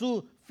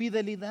su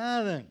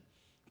fidelidad.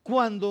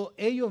 Cuando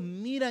ellos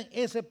miran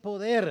ese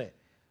poder,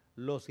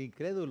 los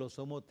incrédulos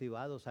son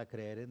motivados a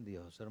creer en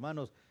Dios.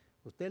 Hermanos,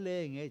 usted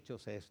lee en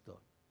Hechos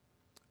esto,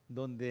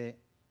 donde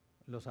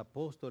los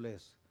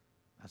apóstoles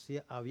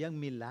habían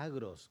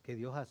milagros que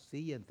Dios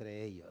hacía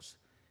entre ellos.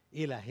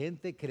 Y la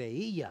gente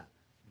creía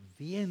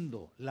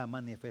viendo la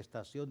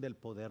manifestación del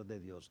poder de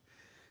Dios.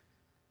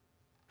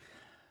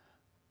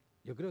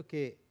 Yo creo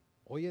que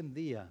hoy en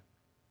día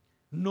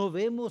no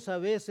vemos a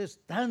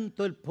veces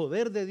tanto el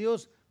poder de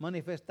Dios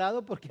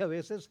manifestado porque a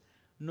veces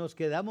nos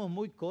quedamos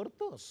muy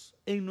cortos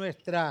en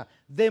nuestra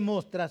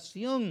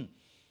demostración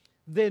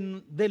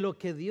de lo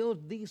que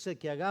Dios dice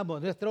que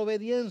hagamos, nuestra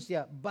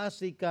obediencia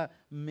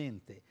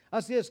básicamente.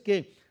 Así es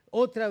que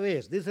otra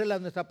vez, dice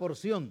nuestra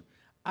porción,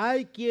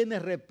 hay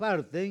quienes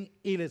reparten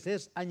y les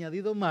es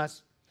añadido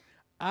más,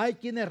 hay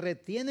quienes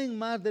retienen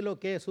más de lo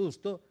que es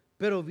justo,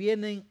 pero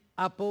vienen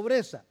a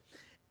pobreza.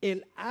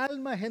 El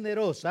alma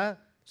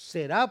generosa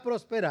será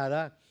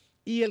prosperada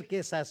y el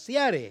que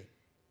saciare,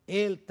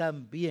 él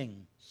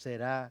también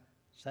será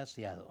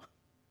saciado.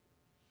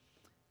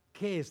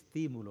 Qué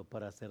estímulo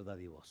para ser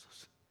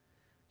dadivosos.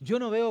 Yo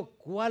no veo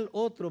cuál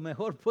otro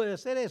mejor puede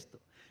ser esto.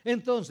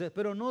 Entonces,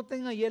 pero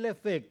noten ahí el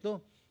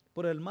efecto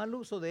por el mal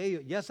uso de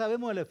ellos. Ya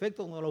sabemos el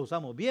efecto cuando lo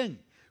usamos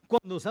bien.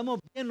 Cuando usamos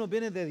bien los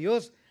bienes de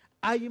Dios,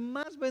 hay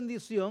más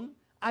bendición,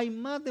 hay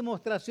más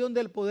demostración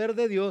del poder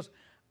de Dios,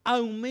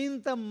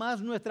 aumenta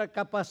más nuestra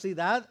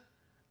capacidad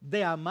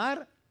de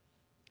amar,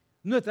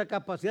 nuestra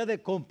capacidad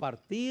de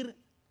compartir,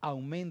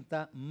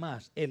 aumenta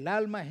más. El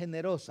alma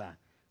generosa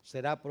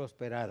será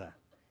prosperada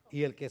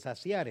y el que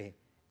saciare,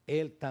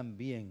 él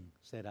también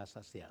será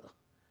saciado.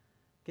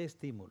 Qué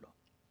estímulo.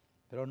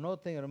 Pero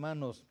noten,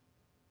 hermanos,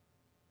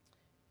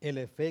 el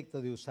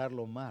efecto de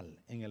usarlo mal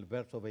en el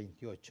verso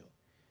 28.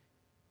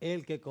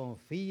 El que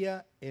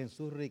confía en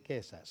sus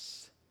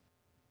riquezas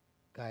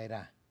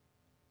caerá.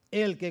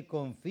 El que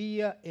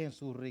confía en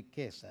sus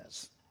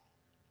riquezas.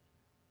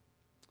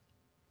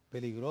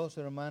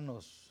 Peligroso,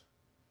 hermanos,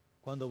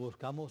 cuando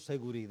buscamos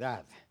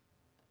seguridad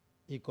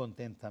y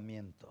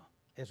contentamiento.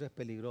 Eso es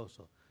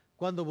peligroso.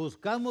 cuando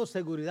buscamos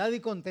seguridad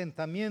y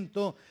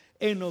contentamiento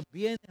en los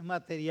bienes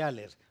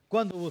materiales,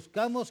 cuando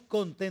buscamos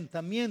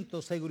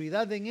contentamiento,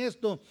 seguridad en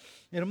esto,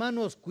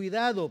 hermanos,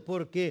 cuidado,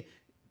 porque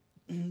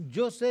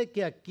yo sé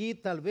que aquí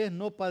tal vez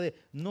no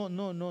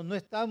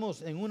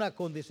estamos en una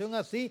condición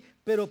así,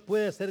 pero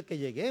puede ser que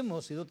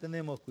lleguemos si no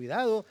tenemos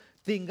cuidado.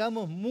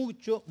 Tengamos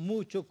mucho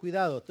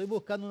cuidado. Estoy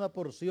buscando una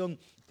porción,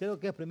 creo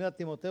que es 1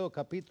 Timoteo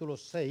capítulo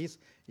 6,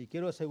 y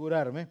quiero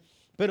asegurarme,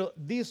 pero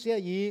dice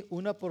allí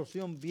una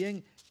porción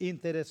bien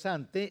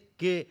interesante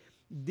que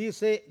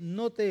dice,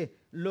 note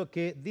lo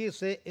que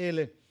dice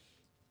el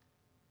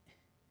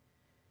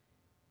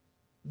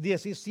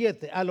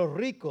 17, a los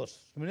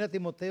ricos, 1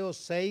 Timoteo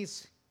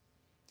 6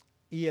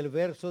 y el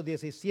verso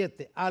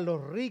 17, a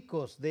los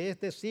ricos de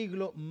este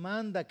siglo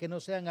manda que no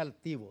sean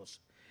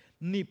altivos,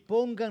 ni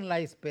pongan la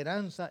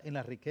esperanza en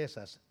las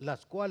riquezas,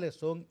 las cuales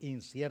son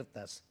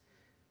inciertas,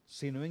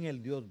 sino en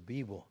el Dios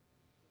vivo,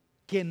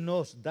 que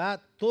nos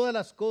da todas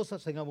las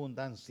cosas en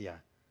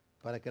abundancia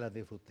para que las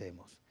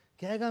disfrutemos.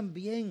 Que hagan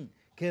bien,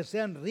 que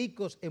sean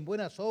ricos en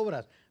buenas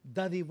obras,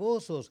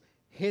 dadivosos,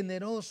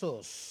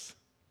 generosos.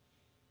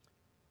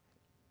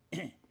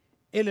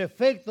 El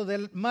efecto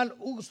del mal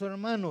uso,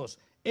 hermanos,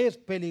 es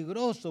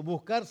peligroso.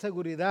 Buscar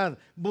seguridad,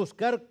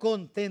 buscar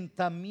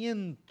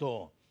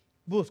contentamiento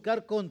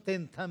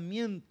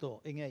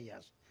en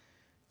ellas.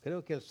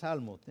 Creo que el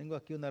Salmo, tengo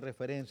aquí una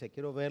referencia,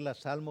 quiero verla,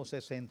 Salmo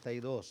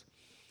 62.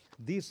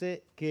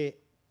 Dice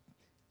que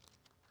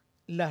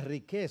las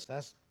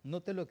riquezas,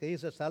 note lo que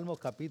dice Salmo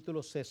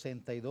capítulo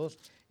 62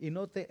 y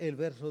note el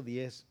verso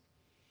 10.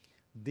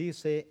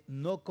 Dice,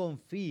 no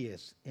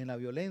confíes en la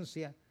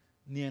violencia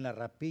ni en la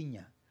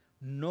rapiña,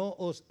 no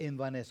os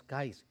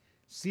envanezcáis.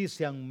 Si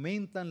se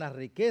aumentan las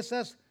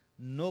riquezas,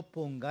 no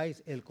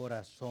pongáis el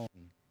corazón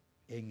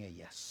en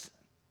ellas.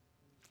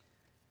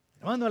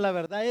 Hermano, la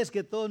verdad es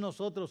que todos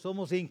nosotros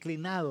somos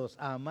inclinados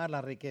a amar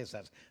las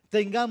riquezas.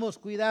 Tengamos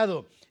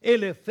cuidado,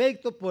 el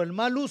efecto por el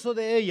mal uso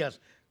de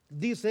ellas.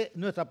 Dice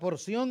nuestra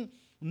porción,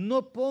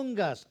 no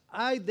pongas,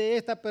 ay de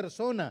esta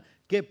persona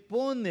que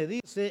pone,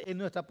 dice en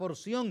nuestra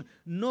porción,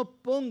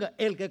 no ponga,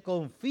 el que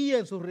confía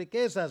en sus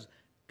riquezas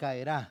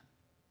caerá.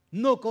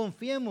 No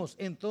confiemos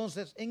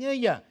entonces en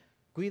ella.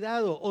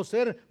 Cuidado, o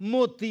ser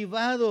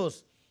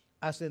motivados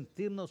a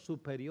sentirnos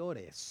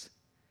superiores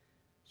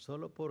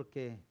solo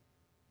porque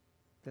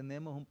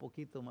tenemos un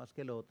poquito más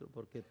que el otro,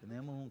 porque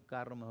tenemos un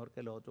carro mejor que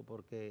el otro,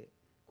 porque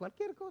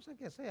cualquier cosa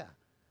que sea.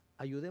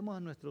 Ayudemos a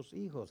nuestros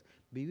hijos.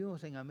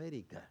 Vivimos en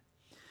América.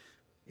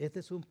 Este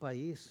es un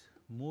país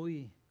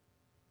muy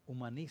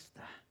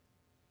humanista,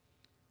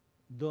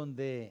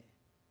 donde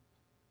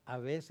a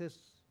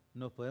veces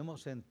nos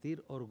podemos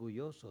sentir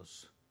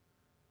orgullosos.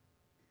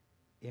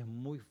 Es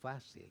muy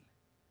fácil.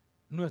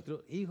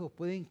 Nuestros hijos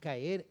pueden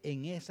caer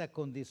en esa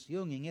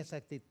condición, en esa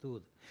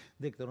actitud.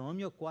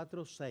 Deuteronomio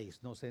 4:6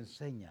 nos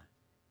enseña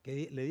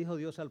que le dijo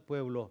Dios al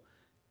pueblo,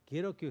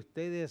 quiero que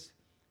ustedes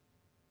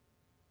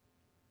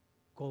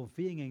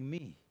confíen en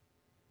mí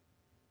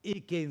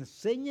y que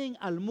enseñen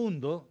al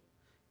mundo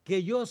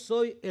que yo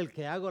soy el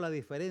que hago la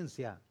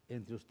diferencia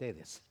entre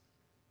ustedes.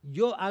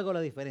 Yo hago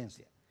la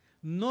diferencia.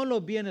 No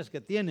los bienes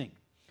que tienen,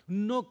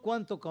 no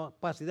cuánta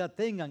capacidad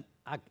tengan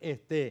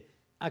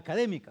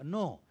académica,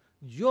 no.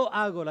 Yo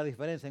hago la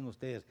diferencia en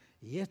ustedes.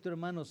 Y esto,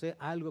 hermanos, es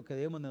algo que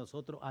debemos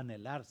nosotros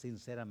anhelar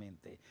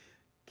sinceramente.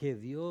 Que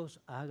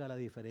Dios haga la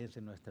diferencia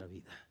en nuestra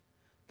vida.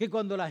 Que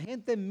cuando la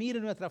gente mire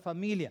nuestra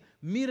familia,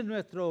 mire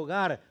nuestro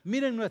hogar,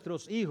 miren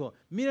nuestros hijos,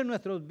 miren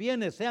nuestros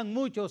bienes, sean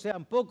muchos,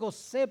 sean pocos,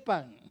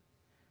 sepan,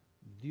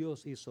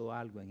 Dios hizo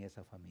algo en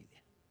esa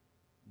familia.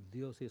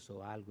 Dios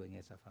hizo algo en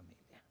esa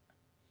familia.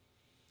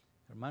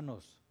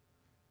 Hermanos,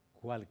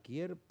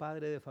 cualquier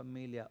padre de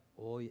familia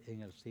hoy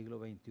en el siglo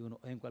XXI,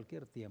 en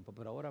cualquier tiempo,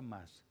 pero ahora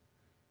más,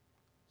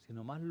 si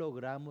nomás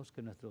logramos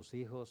que nuestros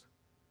hijos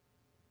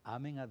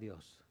amen a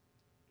Dios,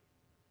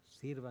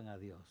 sirvan a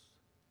Dios,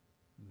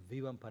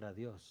 vivan para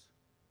Dios,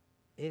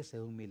 ese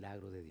es un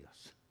milagro de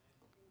Dios.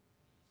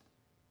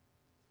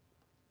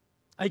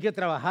 Hay que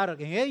trabajar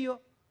en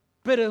ello,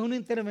 pero es una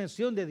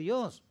intervención de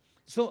Dios.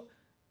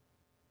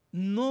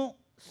 No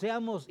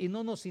seamos y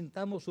no nos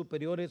sintamos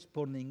superiores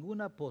por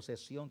ninguna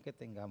posesión que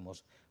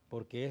tengamos,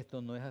 porque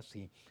esto no es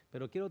así.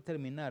 Pero quiero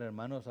terminar,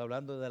 hermanos,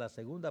 hablando de la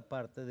segunda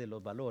parte de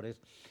los valores,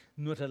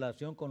 nuestra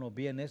relación con los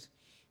bienes,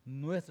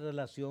 nuestra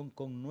relación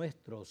con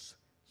nuestros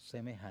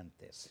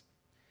semejantes.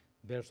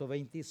 Verso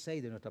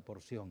 26 de nuestra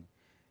porción.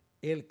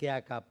 El que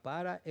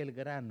acapara el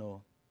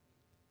grano,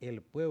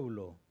 el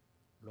pueblo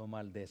lo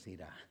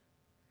maldecirá.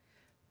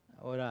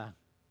 Ahora,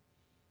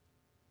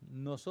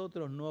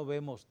 nosotros no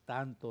vemos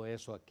tanto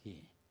eso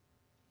aquí,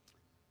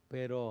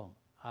 pero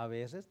a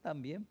veces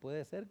también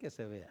puede ser que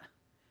se vea.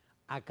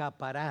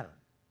 Acaparar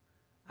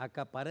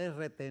es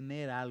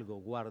retener algo,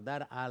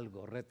 guardar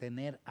algo,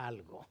 retener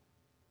algo.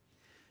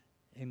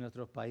 En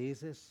nuestros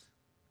países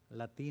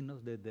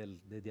latinos,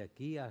 desde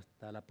aquí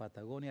hasta la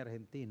Patagonia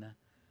Argentina,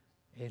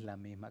 es la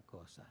misma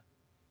cosa.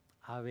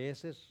 A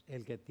veces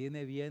el que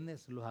tiene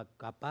bienes los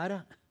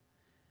acapara,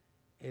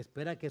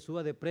 espera que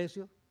suba de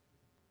precio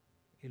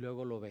y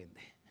luego lo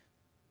vende.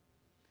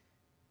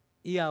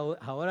 Y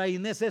ahora hay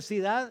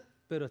necesidad,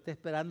 pero está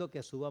esperando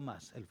que suba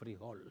más el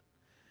frijol,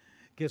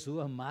 que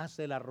suba más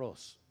el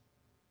arroz,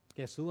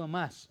 que suba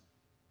más.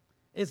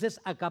 Ese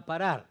es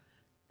acaparar.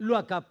 Lo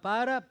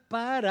acapara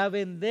para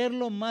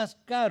venderlo más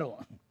caro.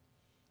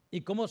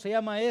 ¿Y cómo se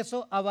llama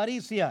eso?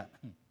 Avaricia.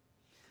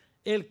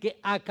 El que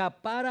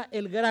acapara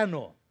el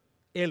grano,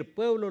 el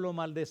pueblo lo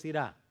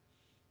maldecirá.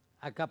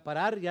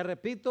 Acaparar, ya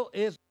repito,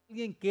 es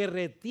alguien que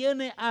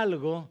retiene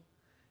algo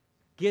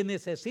que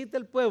necesita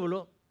el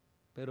pueblo,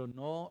 pero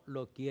no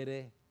lo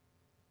quiere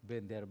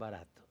vender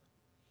barato.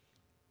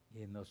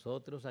 Y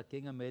nosotros aquí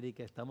en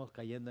América estamos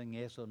cayendo en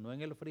eso, no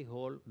en el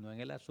frijol, no en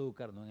el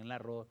azúcar, no en el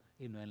arroz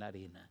y no en la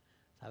harina.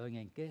 ¿Saben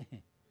en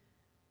qué?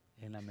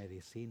 En la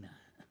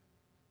medicina.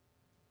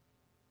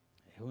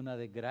 Es una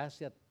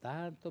desgracia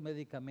tanto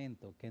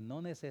medicamento que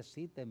no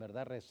necesita en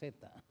verdad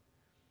receta.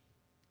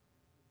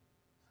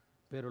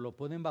 Pero lo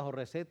ponen bajo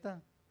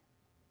receta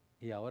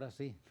y ahora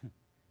sí.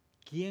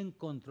 ¿Quién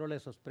controla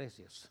esos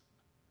precios?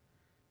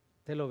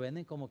 Te lo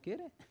venden como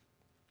quiere.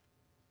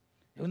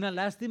 Es una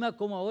lástima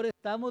como ahora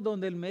estamos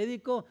donde el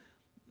médico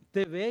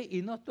te ve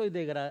y no estoy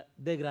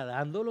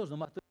degradándolos,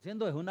 nomás estoy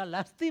diciendo es una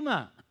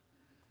lástima.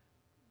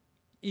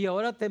 Y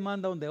ahora te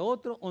manda donde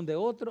otro, donde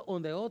otro,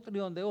 donde otro y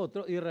donde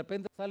otro y de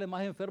repente sale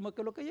más enfermo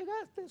que lo que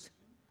llegaste.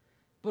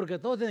 Porque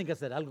todos tienen que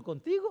hacer algo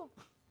contigo.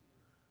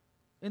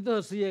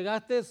 Entonces si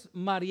llegaste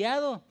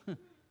mareado,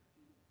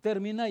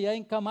 termina ya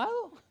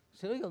encamado.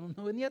 Oiga,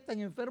 no venía tan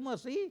enfermo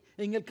así,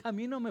 en el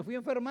camino me fui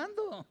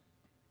enfermando.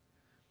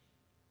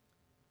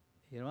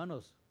 Y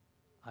hermanos,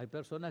 hay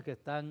personas que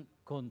están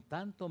con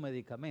tanto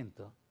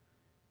medicamento.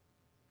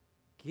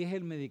 ¿Qué es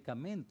el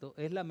medicamento?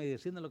 Es la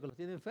medicina lo que los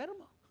tiene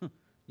enfermos.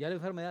 Ya la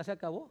enfermedad se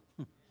acabó.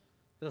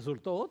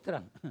 Resultó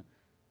otra.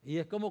 Y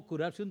es como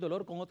curarse un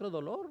dolor con otro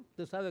dolor.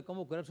 Usted sabe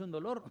cómo curarse un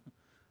dolor.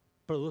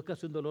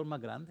 Produzcase un dolor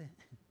más grande.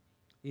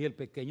 Y el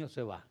pequeño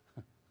se va.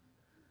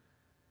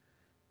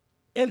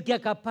 El que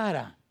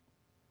acapara.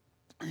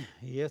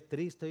 Y es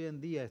triste hoy en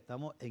día,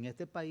 estamos en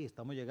este país,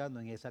 estamos llegando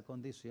en esa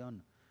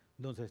condición,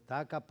 donde se está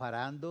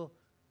acaparando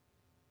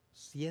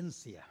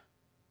ciencia,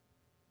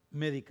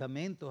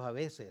 medicamentos a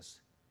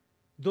veces,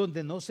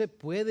 donde no se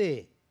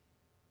puede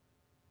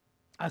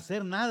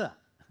hacer nada.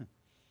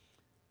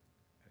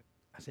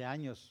 Hace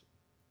años,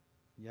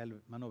 ya el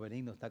hermano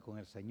Benigno está con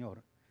el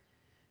Señor,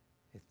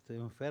 estoy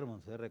enfermo,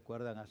 ustedes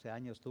recuerdan, hace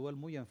años estuvo él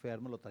muy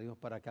enfermo, lo trajimos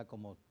para acá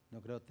como,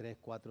 yo creo, 3,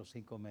 4,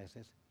 5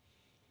 meses.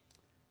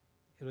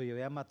 Y lo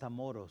llevé a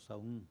Matamoros, a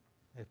un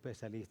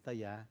especialista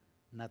ya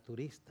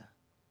naturista.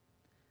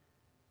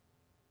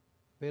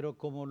 Pero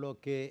como lo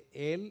que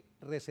él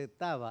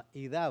recetaba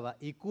y daba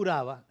y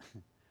curaba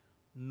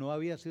no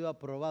había sido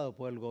aprobado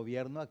por el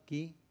gobierno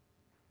aquí,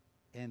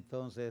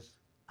 entonces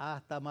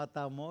hasta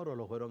Matamoros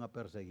lo fueron a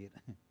perseguir.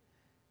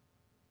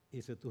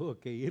 Y se tuvo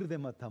que ir de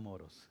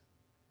Matamoros.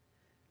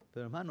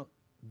 Pero hermano,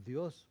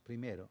 Dios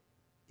primero,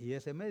 y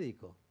ese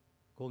médico,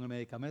 con el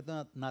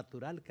medicamento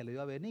natural que le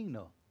dio a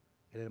Benigno,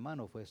 el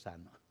hermano fue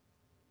sano.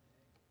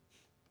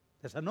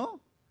 ¿Se sanó?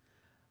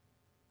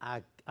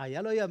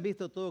 Allá lo habían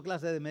visto toda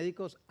clase de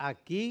médicos.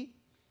 Aquí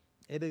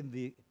era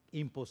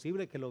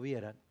imposible que lo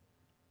vieran.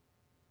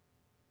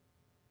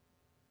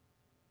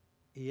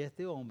 Y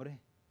este hombre,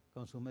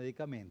 con sus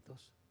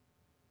medicamentos,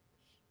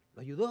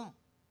 lo ayudó.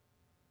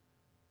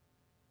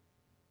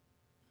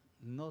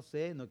 No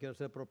sé, no quiero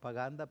hacer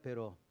propaganda,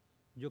 pero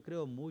yo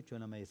creo mucho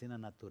en la medicina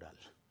natural.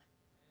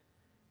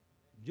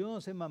 Yo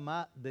no sé,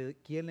 mamá, de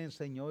quién le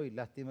enseñó, y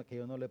lástima que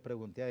yo no le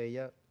pregunté a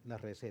ella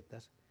las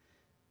recetas,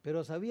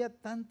 pero sabía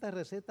tantas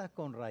recetas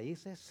con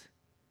raíces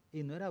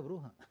y no era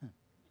bruja.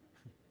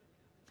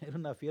 Era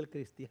una fiel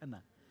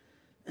cristiana.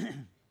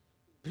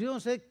 Pero yo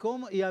no sé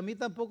cómo, y a mí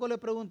tampoco le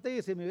pregunté,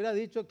 y si me hubiera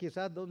dicho,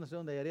 quizás no sé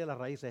dónde hallaría las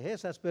raíces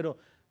esas, pero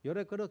yo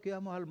recuerdo que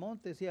íbamos al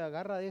monte y decía,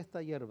 agarra de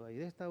esta hierba y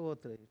de esta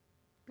otra.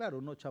 Claro,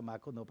 unos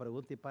chamacos no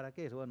preguntan, ¿y para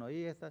qué? Bueno,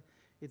 ahí está.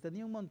 Y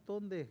tenía un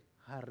montón de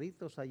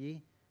jarritos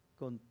allí,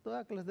 con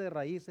toda clase de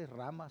raíces,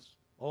 ramas,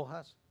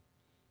 hojas.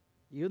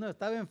 Y uno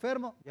estaba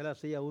enfermo, ya le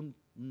hacía un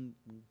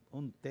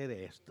té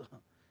de esto.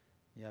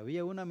 Y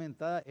había una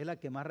mentada, es la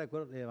que más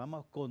recuerdo, le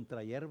llamamos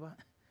contrahierba.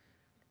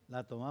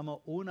 La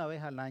tomamos una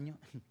vez al año.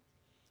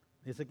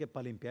 Dice que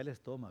para limpiar el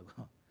estómago.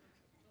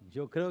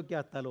 Yo creo que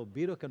hasta los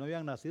virus que no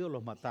habían nacido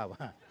los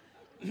mataba.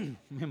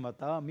 Me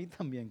mataba a mí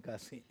también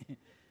casi.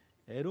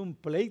 Era un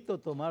pleito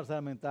tomarse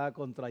la mentada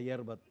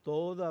contrahierba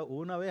toda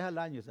una vez al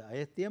año. O sea,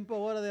 es tiempo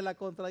ahora de la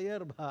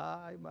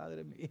contrahierba. Ay,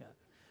 madre mía.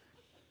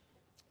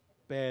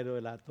 Pero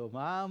la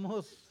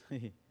tomamos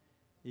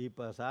y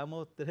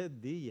pasamos 3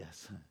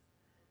 días.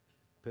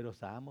 Pero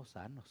estábamos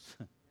sanos.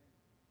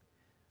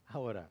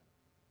 Ahora,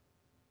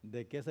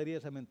 ¿de qué sería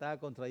esa mentada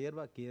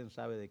contrahierba? ¿Quién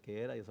sabe de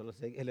qué era? Yo solo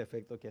sé el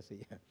efecto que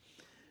hacía.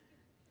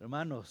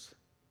 Hermanos,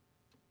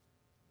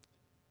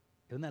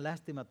 es una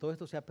lástima, todo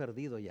esto se ha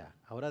perdido ya.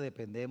 Ahora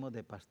dependemos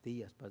de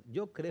pastillas.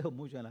 Yo creo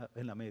mucho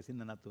en la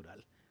medicina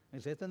natural. Me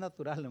dice, esto es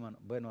natural, hermano.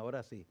 Bueno,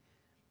 ahora sí.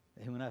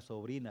 Es una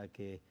sobrina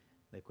que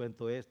Le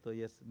cuento esto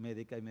y es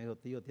médica y me dijo,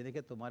 tío, tienes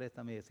que tomar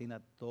esta medicina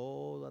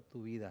toda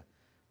tu vida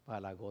para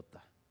la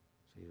gota.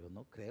 Si yo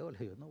no creo, le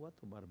digo, no voy a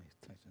tomarme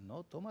esto. Dice,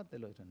 no,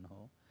 tómatelo. Dice,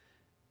 no.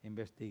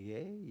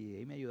 Investigué y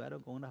ahí me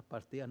ayudaron con unas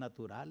pastillas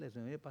naturales.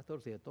 Dice, mire,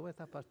 pastor, si yo tomo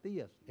estas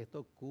pastillas,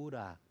 esto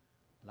cura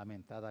la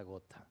mentada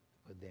gota.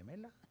 Pues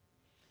démela.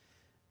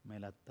 Me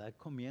la está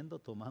comiendo,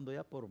 tomando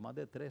ya por más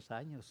de 3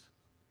 años.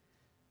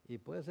 Y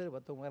puede ser, voy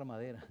a tomar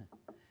madera.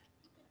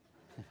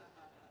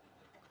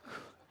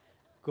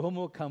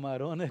 Como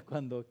camarones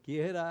cuando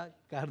quiera,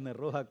 carne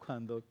roja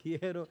cuando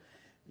quiero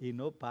y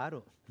no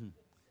paro.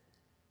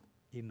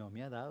 Y no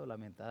me ha dado la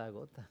mentada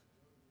gota.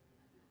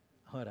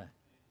 Ahora,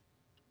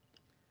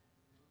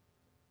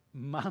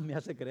 más me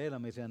hace creer la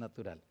medicina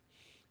natural.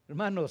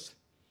 Hermanos,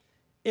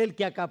 el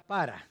que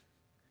acapara,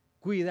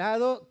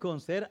 cuidado con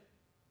ser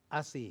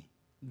así.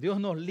 Dios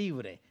nos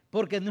libre,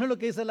 porque no es lo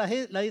que dice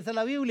dice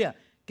la Biblia,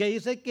 que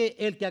dice que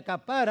el que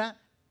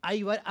acapara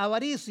hay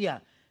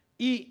avaricia.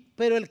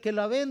 Pero el que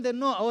la vende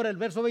no. Ahora el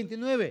verso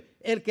 29,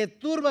 el que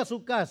turba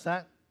su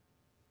casa,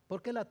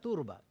 ¿por qué la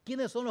turba?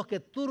 ¿Quiénes son los que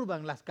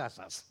turban las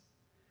casas?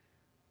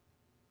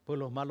 Pues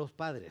los malos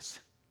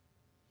padres,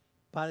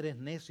 padres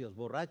necios,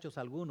 borrachos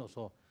algunos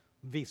o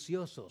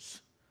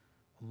viciosos,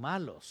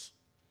 malos,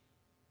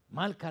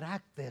 mal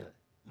carácter,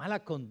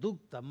 mala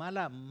conducta,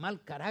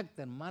 mal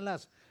carácter,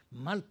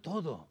 mal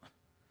todo.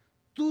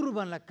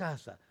 Turban la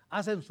casa.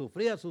 Hacen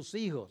sufrir a sus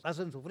hijos,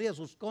 hacen sufrir a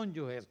sus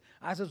cónyuges,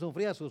 hacen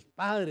sufrir a sus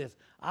padres,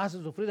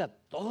 hacen sufrir a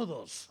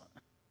todos.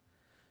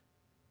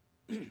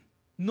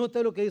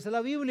 Note lo que dice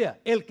la Biblia,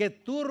 el que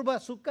turba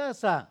su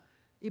casa.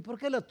 ¿Y por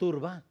qué la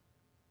turba?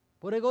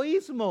 Por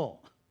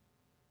egoísmo,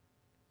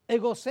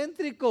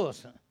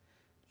 egocéntricos,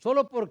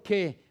 solo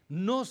porque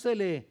no se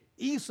le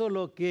hizo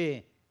lo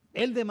que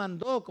él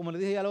demandó, como le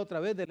dije ya la otra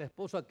vez del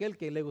esposo aquel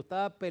que le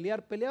gustaba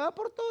pelear, peleaba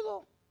por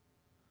todo.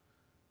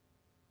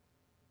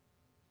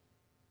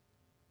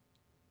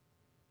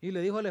 Y le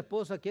dijo a la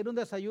esposa, quiero un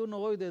desayuno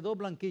hoy de 2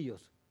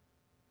 blanquillos.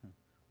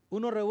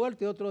 Uno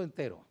revuelto y otro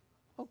entero.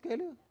 Ok,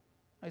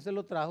 ahí se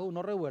lo trajo,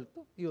 uno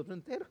revuelto y otro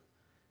entero.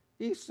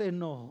 Y se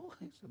enojó.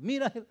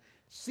 Mira,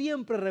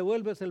 siempre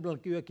revuelves el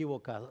blanquillo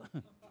equivocado.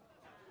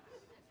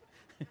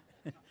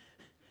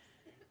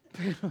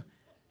 Pero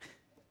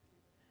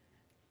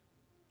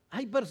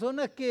hay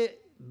personas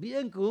que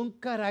viven con un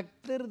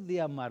carácter de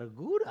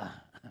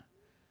amargura.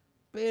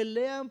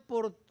 Pelean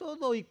por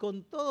todo y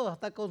con todo,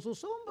 hasta con su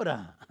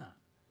sombra.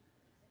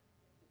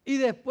 Y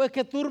después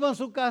que turban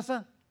su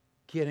casa,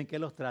 quieren que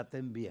los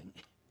traten bien.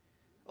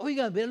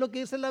 Oigan, vean lo que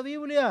dice la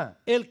Biblia.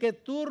 El que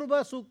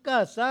turba su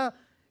casa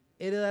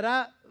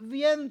heredará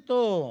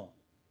viento.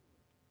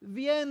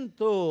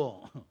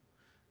 Viento.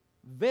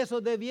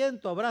 Besos de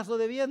viento, abrazos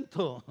de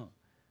viento.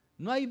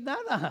 No hay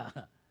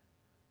nada.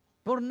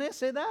 Por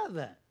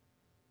necedad.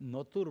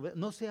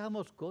 No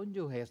seamos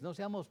cónyuges, no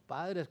seamos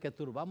padres que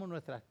turbamos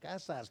nuestras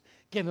casas,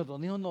 que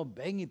nuestros hijos nos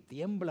ven y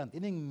tiemblan,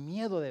 tienen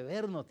miedo de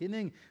vernos,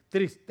 tienen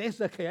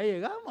tristeza que ya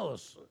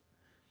llegamos.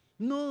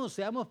 No,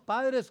 seamos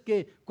padres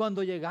que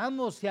cuando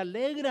llegamos se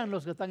alegran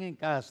los que están en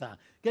casa,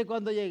 que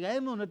cuando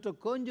lleguemos nuestro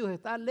cónyuge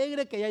está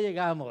alegre que ya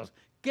llegamos.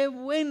 Qué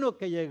bueno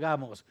que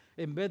llegamos,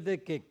 en vez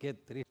de que qué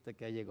triste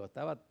que llegó.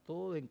 Estaba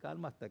todo en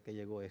calma hasta que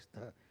llegó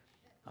esta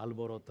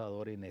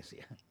alborotadora y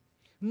necia.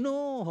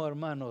 No,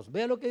 hermanos,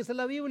 vea lo que dice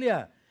la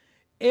Biblia.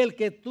 El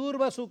que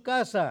turba su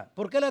casa,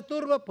 ¿por qué la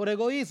turba? Por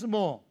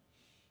egoísmo.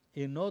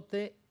 Y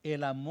note,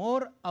 el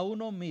amor a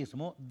uno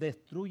mismo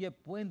destruye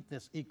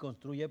puentes y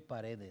construye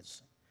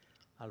paredes.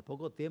 Al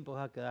poco tiempo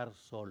vas a quedar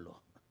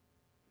solo.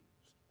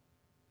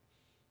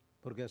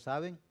 Porque,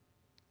 ¿saben?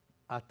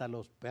 Hasta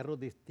los perros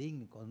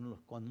distinguen cuando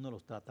uno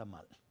los trata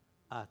mal.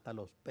 Hasta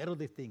los perros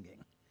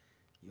distinguen.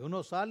 Y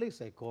uno sale y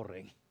se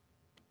corren.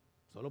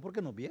 Solo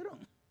porque nos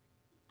vieron.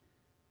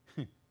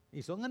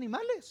 Y son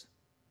animales.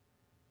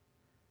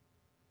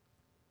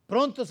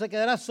 Pronto se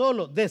quedará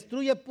solo.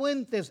 Destruye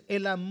puentes.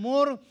 El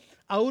amor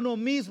a uno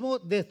mismo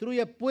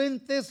destruye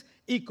puentes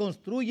y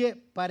construye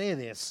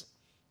paredes.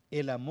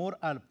 El amor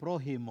al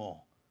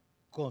prójimo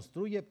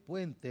construye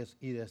puentes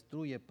y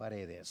destruye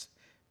paredes.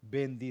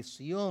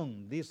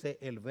 Bendición, dice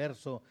el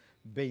verso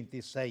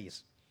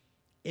 26.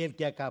 El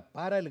que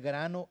acapara el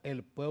grano,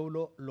 el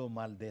pueblo lo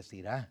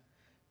maldecirá.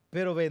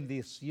 Pero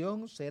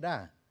bendición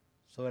será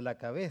sobre la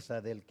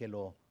cabeza del que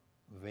lo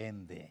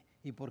vende.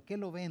 ¿Y por qué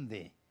lo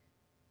vende?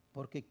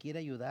 Porque quiere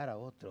ayudar a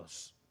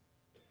otros.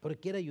 Porque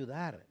quiere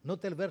ayudar.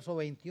 Note el verso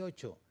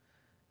 28.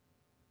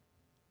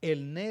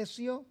 El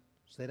necio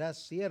será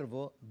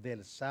siervo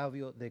del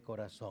sabio de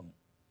corazón.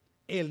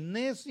 El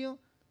necio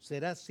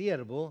será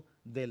siervo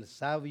del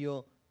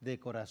sabio de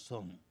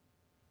corazón.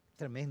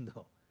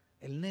 Tremendo.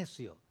 El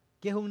necio.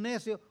 ¿Qué es un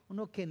necio?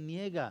 Uno que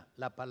niega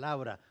la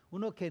palabra,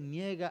 uno que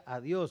niega a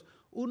Dios,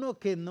 uno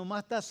que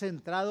nomás está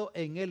centrado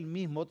en él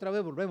mismo. Otra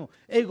vez volvemos,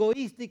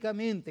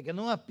 egoísticamente, que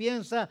nomás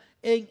piensa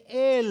en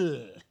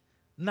él.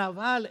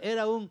 Nabal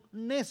era un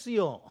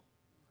necio,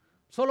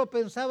 solo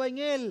pensaba en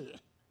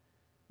él,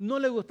 no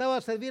le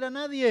gustaba servir a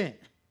nadie.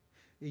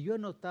 Y yo he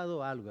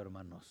notado algo,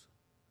 hermanos.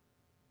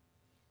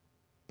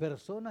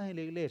 personas en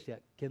la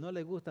iglesia que no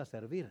les gusta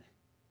servir,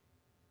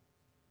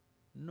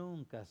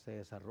 nunca se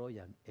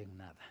desarrollan en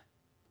nada.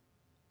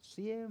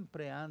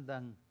 Siempre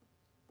andan,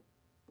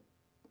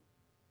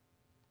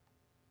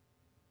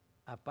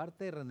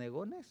 aparte de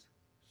renegones,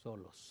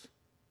 solos.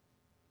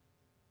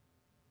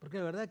 Porque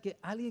la verdad que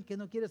alguien que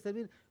no quiere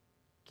servir,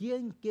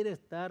 ¿quién quiere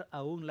estar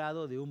a un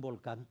lado de un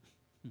volcán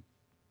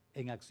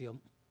en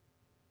acción?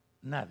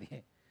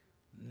 Nadie.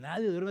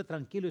 Nadie duerme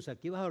tranquilo y dice,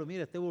 aquí vas a dormir,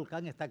 este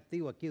volcán está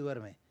activo, aquí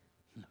duerme.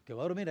 No, que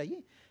va a dormir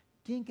allí.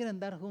 ¿Quién quiere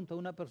andar junto a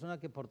una persona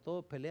que por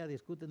todo pelea,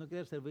 discute, no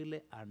quiere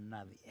servirle a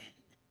nadie?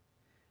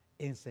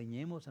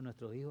 Enseñemos a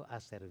nuestros hijos a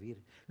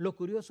servir. Lo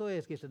curioso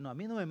es que dicen, no, a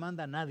mí no me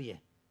manda nadie,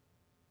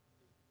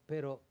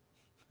 pero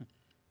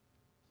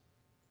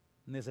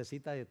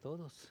necesita de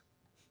todos.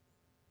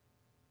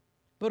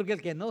 Porque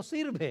el que no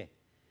sirve,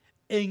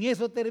 en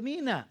eso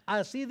termina.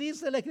 Así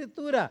dice la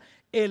Escritura,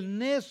 el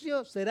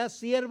necio será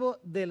siervo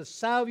del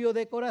sabio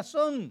de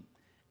corazón.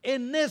 Es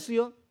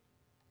necio,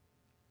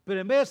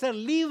 pero en vez de ser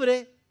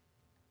libre,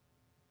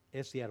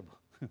 es siervo.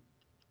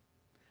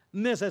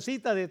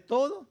 Necesita de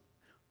todo,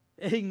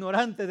 es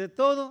ignorante de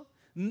todo,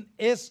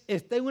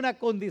 está en una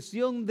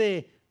condición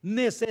de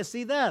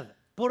necesidad,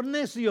 por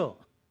necio.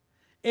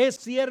 Es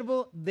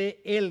siervo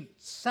del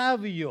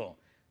sabio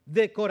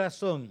de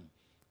corazón.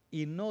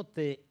 Y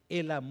note,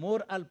 el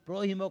amor al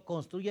prójimo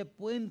construye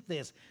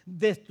puentes,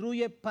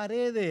 destruye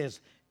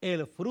paredes.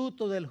 El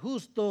fruto del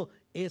justo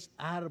es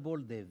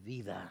árbol de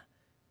vida.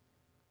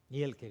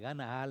 Y el que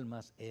gana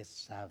almas es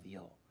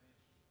sabio.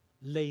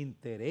 Le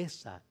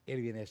interesa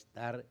el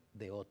bienestar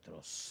de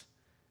otros.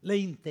 Le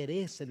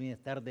interesa el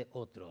bienestar de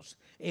otros.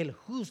 El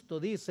justo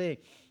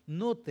dice,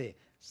 note,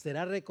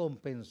 será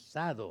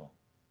recompensado.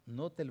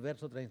 Note el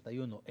verso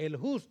 31. El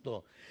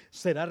justo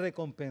será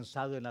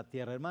recompensado en la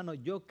tierra. Hermano,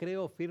 yo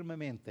creo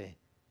firmemente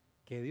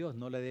que Dios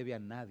no le debe a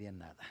nadie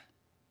nada.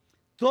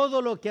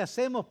 Todo lo que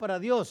hacemos para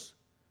Dios,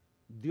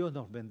 Dios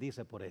nos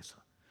bendice por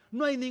eso.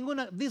 No hay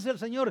ninguna, dice el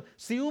Señor,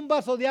 si un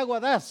vaso de agua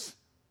das,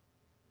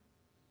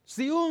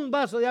 si un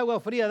vaso de agua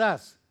fría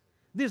das,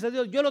 dice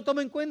Dios, yo lo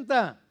tomo en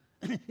cuenta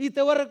y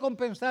te voy a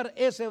recompensar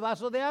ese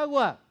vaso de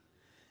agua.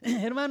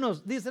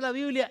 Hermanos, dice la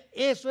Biblia,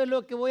 eso es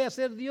lo que voy a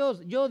hacer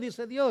Dios. Yo,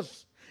 dice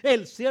Dios,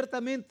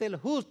 ciertamente el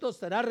justo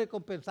será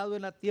recompensado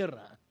en la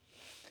tierra.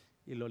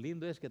 Y lo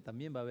lindo es que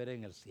también va a haber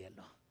en el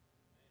cielo,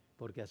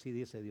 porque así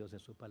dice Dios en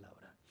su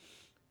palabra.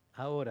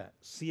 Ahora,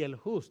 si el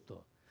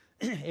justo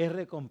es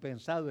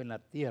recompensado en la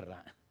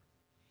tierra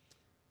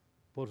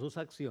por sus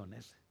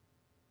acciones,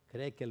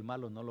 ¿cree que el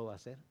malo no lo va a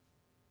hacer?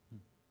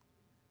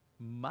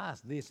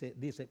 Más,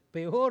 dice,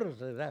 peor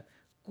será.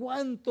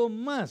 ¿Cuánto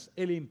más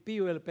el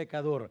impío y el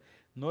pecador?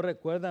 ¿No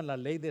recuerdan la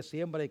ley de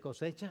siembra y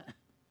cosecha?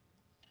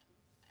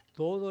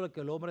 Todo lo que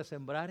el hombre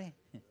sembrare,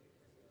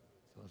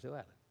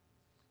 conservar.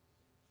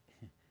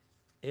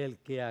 El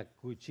que a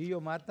cuchillo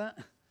mata,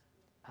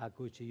 a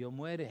cuchillo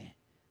muere.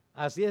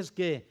 Así es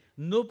que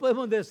no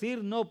podemos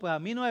decir, no, pues a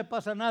mí no me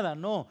pasa nada.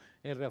 No,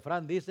 el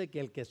refrán dice que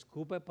el que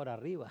escupe para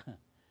arriba,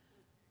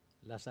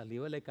 la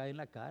saliva le cae en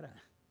la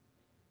cara.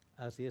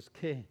 Así es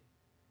que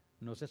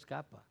no se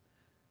escapa.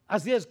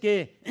 Así es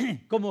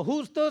que como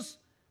justos,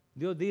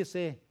 Dios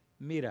dice,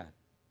 mira,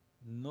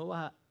 no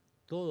va,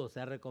 todo se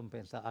ha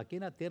recompensado. Aquí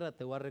en la tierra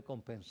te voy a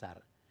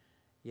recompensar.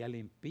 Y al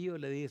impío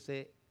le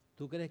dice,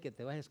 ¿tú crees que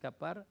te vas a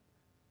escapar?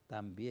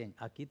 También,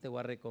 aquí te voy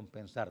a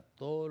recompensar.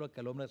 Todo lo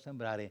que el hombre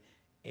sembrare,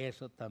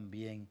 eso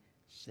también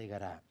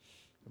segará.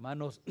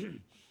 Hermanos,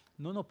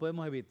 no nos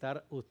podemos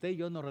evitar, usted y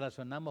yo nos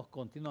relacionamos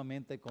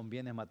continuamente con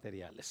bienes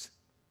materiales.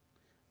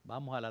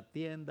 Vamos a la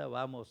tienda,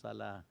 vamos a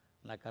la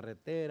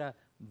carretera,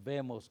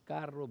 vemos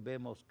carros,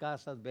 vemos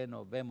casas,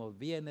 vemos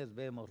bienes,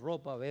 vemos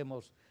ropa,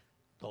 vemos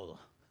todo.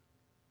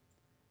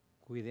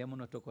 Cuidemos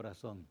nuestro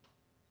corazón.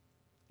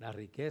 Las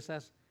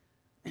riquezas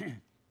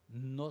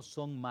no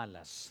son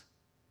malas.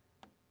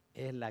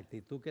 Es la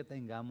actitud que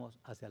tengamos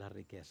hacia las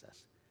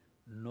riquezas.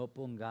 No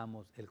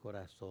pongamos el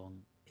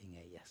corazón en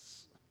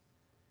ellas.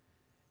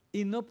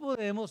 Y no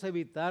podemos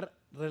evitar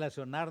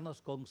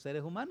relacionarnos con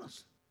seres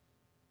humanos.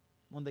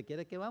 Donde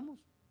quiera que vamos.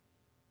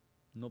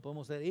 No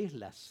podemos ser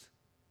islas.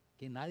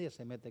 Que nadie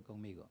se mete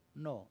conmigo.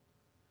 No.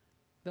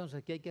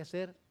 Entonces, ¿qué hay que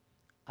hacer?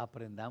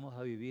 Aprendamos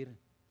a vivir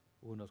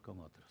unos con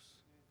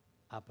otros.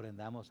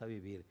 Aprendamos a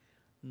vivir.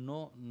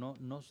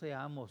 No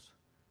seamos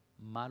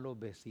malos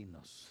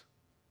vecinos.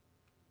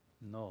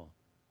 No,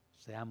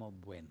 seamos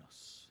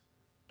buenos.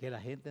 Que la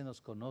gente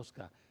nos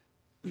conozca.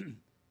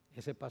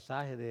 Ese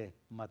pasaje de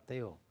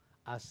Mateo,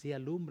 así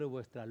alumbre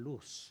vuestra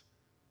luz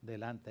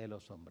delante de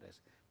los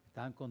hombres.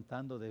 Estaban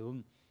contando de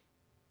un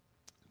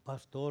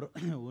pastor,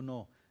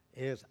 uno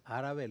es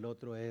árabe, el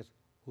otro es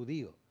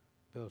judío,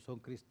 pero son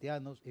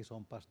cristianos y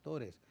son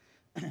pastores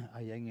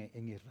allá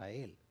en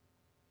Israel.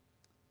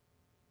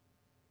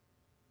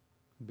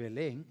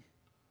 Belén,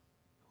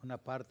 una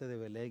parte de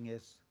Belén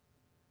es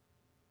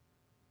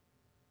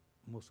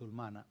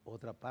musulmana,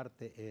 otra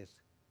parte es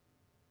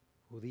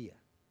judía.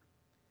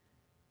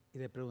 Y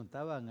le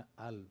preguntaban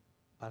al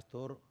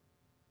pastor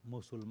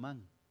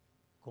musulmán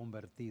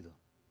convertido,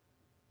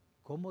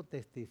 ¿cómo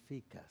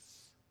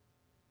testificas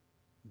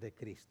de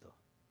Cristo?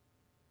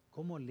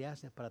 ¿Cómo le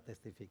haces para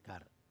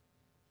testificar?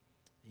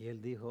 Y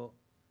él dijo,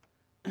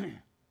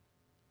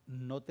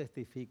 no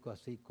testifico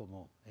así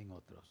como en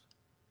otros.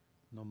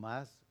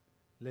 Nomás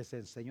les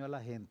enseño a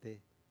la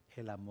gente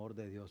el amor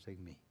de Dios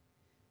en mí.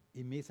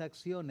 Y mis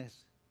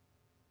acciones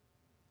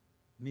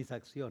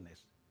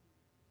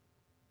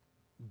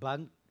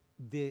van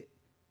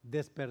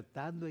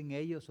despertando en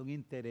ellos un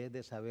interés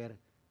de saber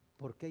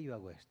por qué yo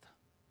hago esto,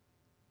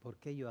 por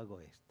qué yo hago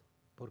esto,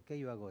 por qué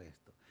yo hago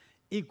esto.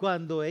 Y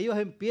cuando ellos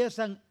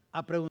empiezan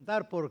a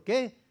preguntar por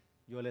qué,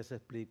 yo les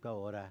explico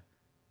ahora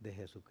de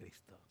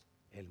Jesucristo,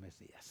 el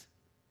Mesías.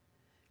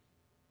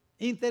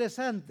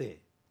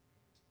 Interesante,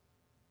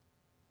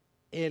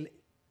 el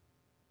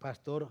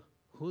pastor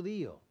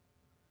judío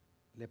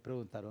le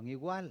preguntaron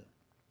igual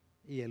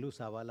y él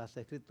usaba las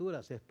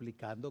escrituras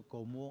explicando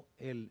cómo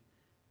el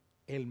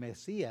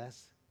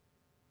Mesías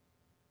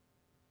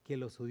que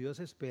los judíos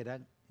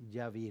esperan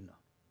ya vino.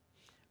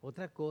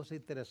 Otra cosa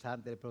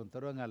interesante, le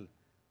preguntaron al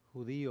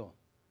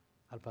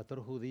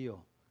pastor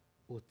judío,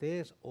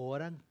 ustedes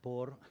oran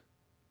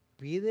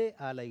pide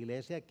a la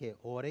iglesia que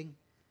oren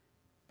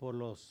por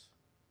los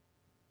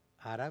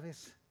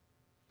árabes.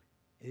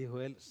 Y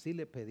dijo él, sí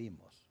le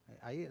pedimos.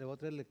 Ahí le voy a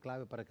traerle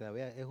clave para que la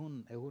vea, es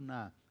un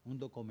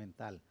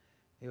documental.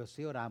 Ellos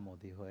sí oramos,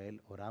 dijo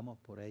él, oramos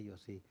por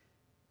ellos, sí.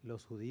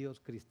 Los judíos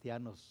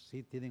cristianos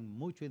sí tienen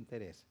mucho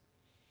interés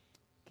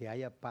que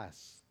haya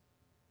paz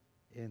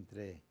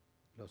entre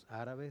los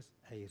árabes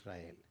e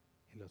Israel,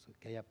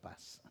 que haya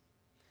paz.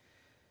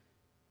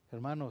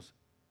 Hermanos,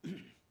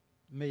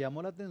 me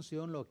llamó la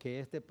atención lo que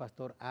este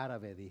pastor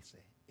árabe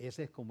dice.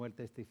 Ese es como él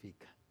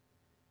testifica.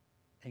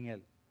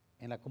 En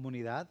la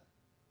comunidad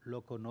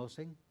lo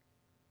conocen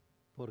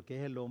porque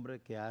es el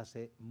hombre que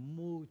hace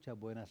muchas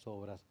buenas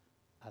obras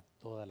a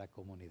toda la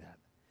comunidad.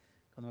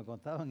 Cuando me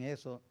contaban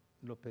eso,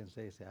 lo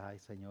pensé y dije, ay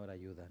Señor,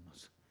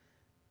 ayúdanos,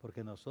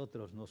 porque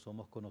nosotros no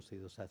somos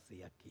conocidos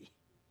así aquí.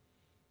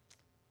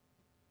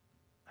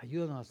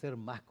 Ayúdanos a ser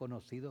más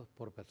conocidos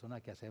por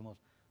personas que hacemos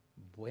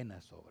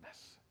buenas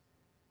obras,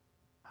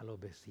 a los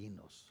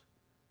vecinos,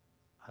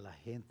 a la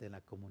gente en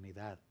la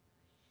comunidad.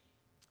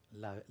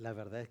 La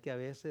verdad es que a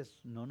veces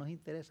no nos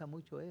interesa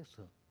mucho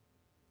eso.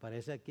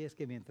 Parece aquí es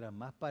que mientras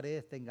más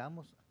paredes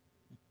tengamos,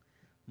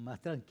 más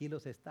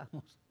tranquilos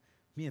estamos.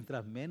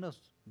 Mientras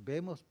menos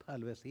vemos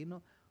al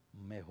vecino,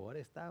 mejor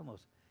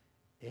estamos.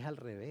 Es al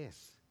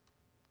revés.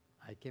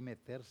 Hay que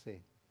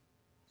meterse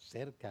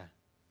cerca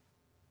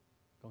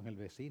con el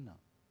vecino.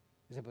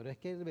 Dice, pero es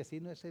que el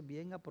vecino ese es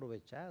bien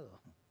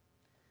aprovechado.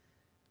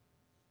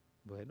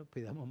 Bueno,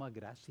 pidamos más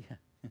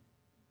gracia.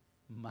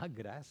 Más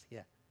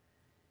gracia.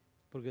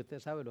 Porque usted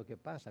sabe lo que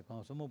pasa.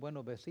 Cuando somos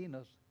buenos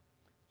vecinos,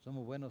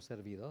 somos buenos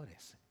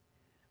servidores.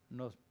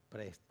 Nos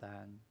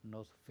prestan,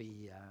 nos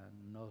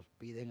fían, nos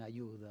piden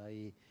ayuda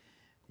y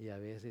a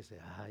veces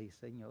dice, ay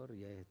Señor,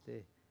 ya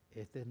este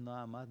es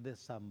nada más de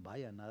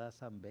Zambaya, nada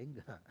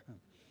Zambenga.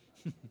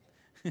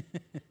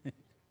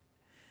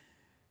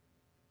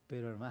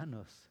 Pero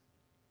hermanos,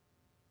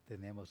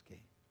 tenemos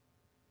que,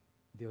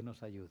 Dios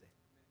nos ayude.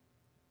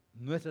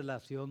 Nuestra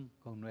relación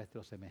con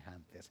nuestros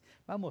semejantes.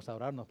 Vamos a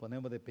orar, nos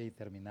ponemos de pie y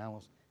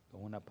terminamos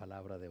con una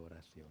palabra de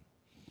oración.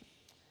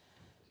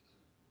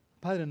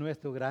 Padre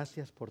nuestro,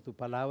 gracias por tu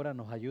palabra,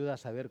 nos ayuda a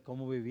saber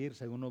cómo vivir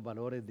según los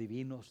valores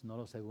divinos, no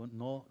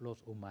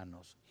los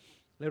humanos.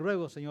 Le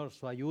ruego, Señor,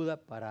 su ayuda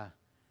para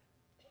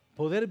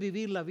poder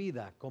vivir la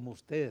vida como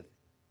usted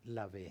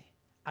la ve.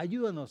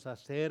 Ayúdanos a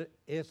ser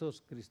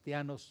esos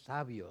cristianos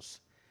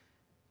sabios,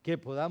 que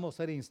podamos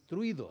ser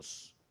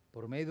instruidos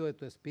por medio de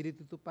tu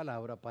Espíritu y tu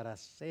palabra para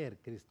ser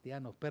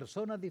cristianos,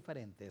 personas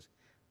diferentes,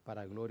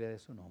 para gloria de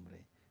su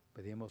nombre.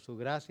 Pedimos su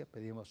gracia,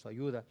 pedimos su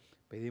ayuda,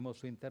 pedimos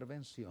su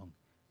intervención.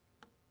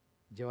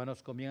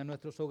 Llévanos con bien a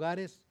nuestros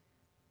hogares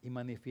y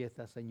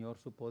manifiesta, Señor,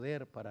 su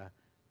poder para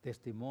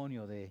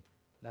testimonio de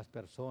las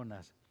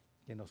personas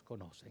que nos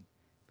conocen.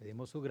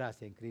 Pedimos su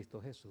gracia en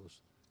Cristo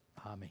Jesús.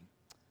 Amén.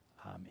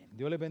 Amén.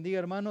 Dios les bendiga,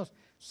 hermanos.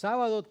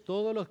 Sábado,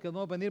 todos los que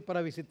podemos venir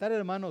para visitar,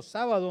 hermanos,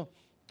 sábado,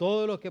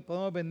 todos los que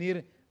podemos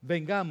venir,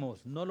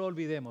 vengamos, no lo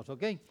olvidemos,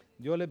 ¿ok?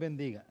 Dios les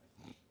bendiga.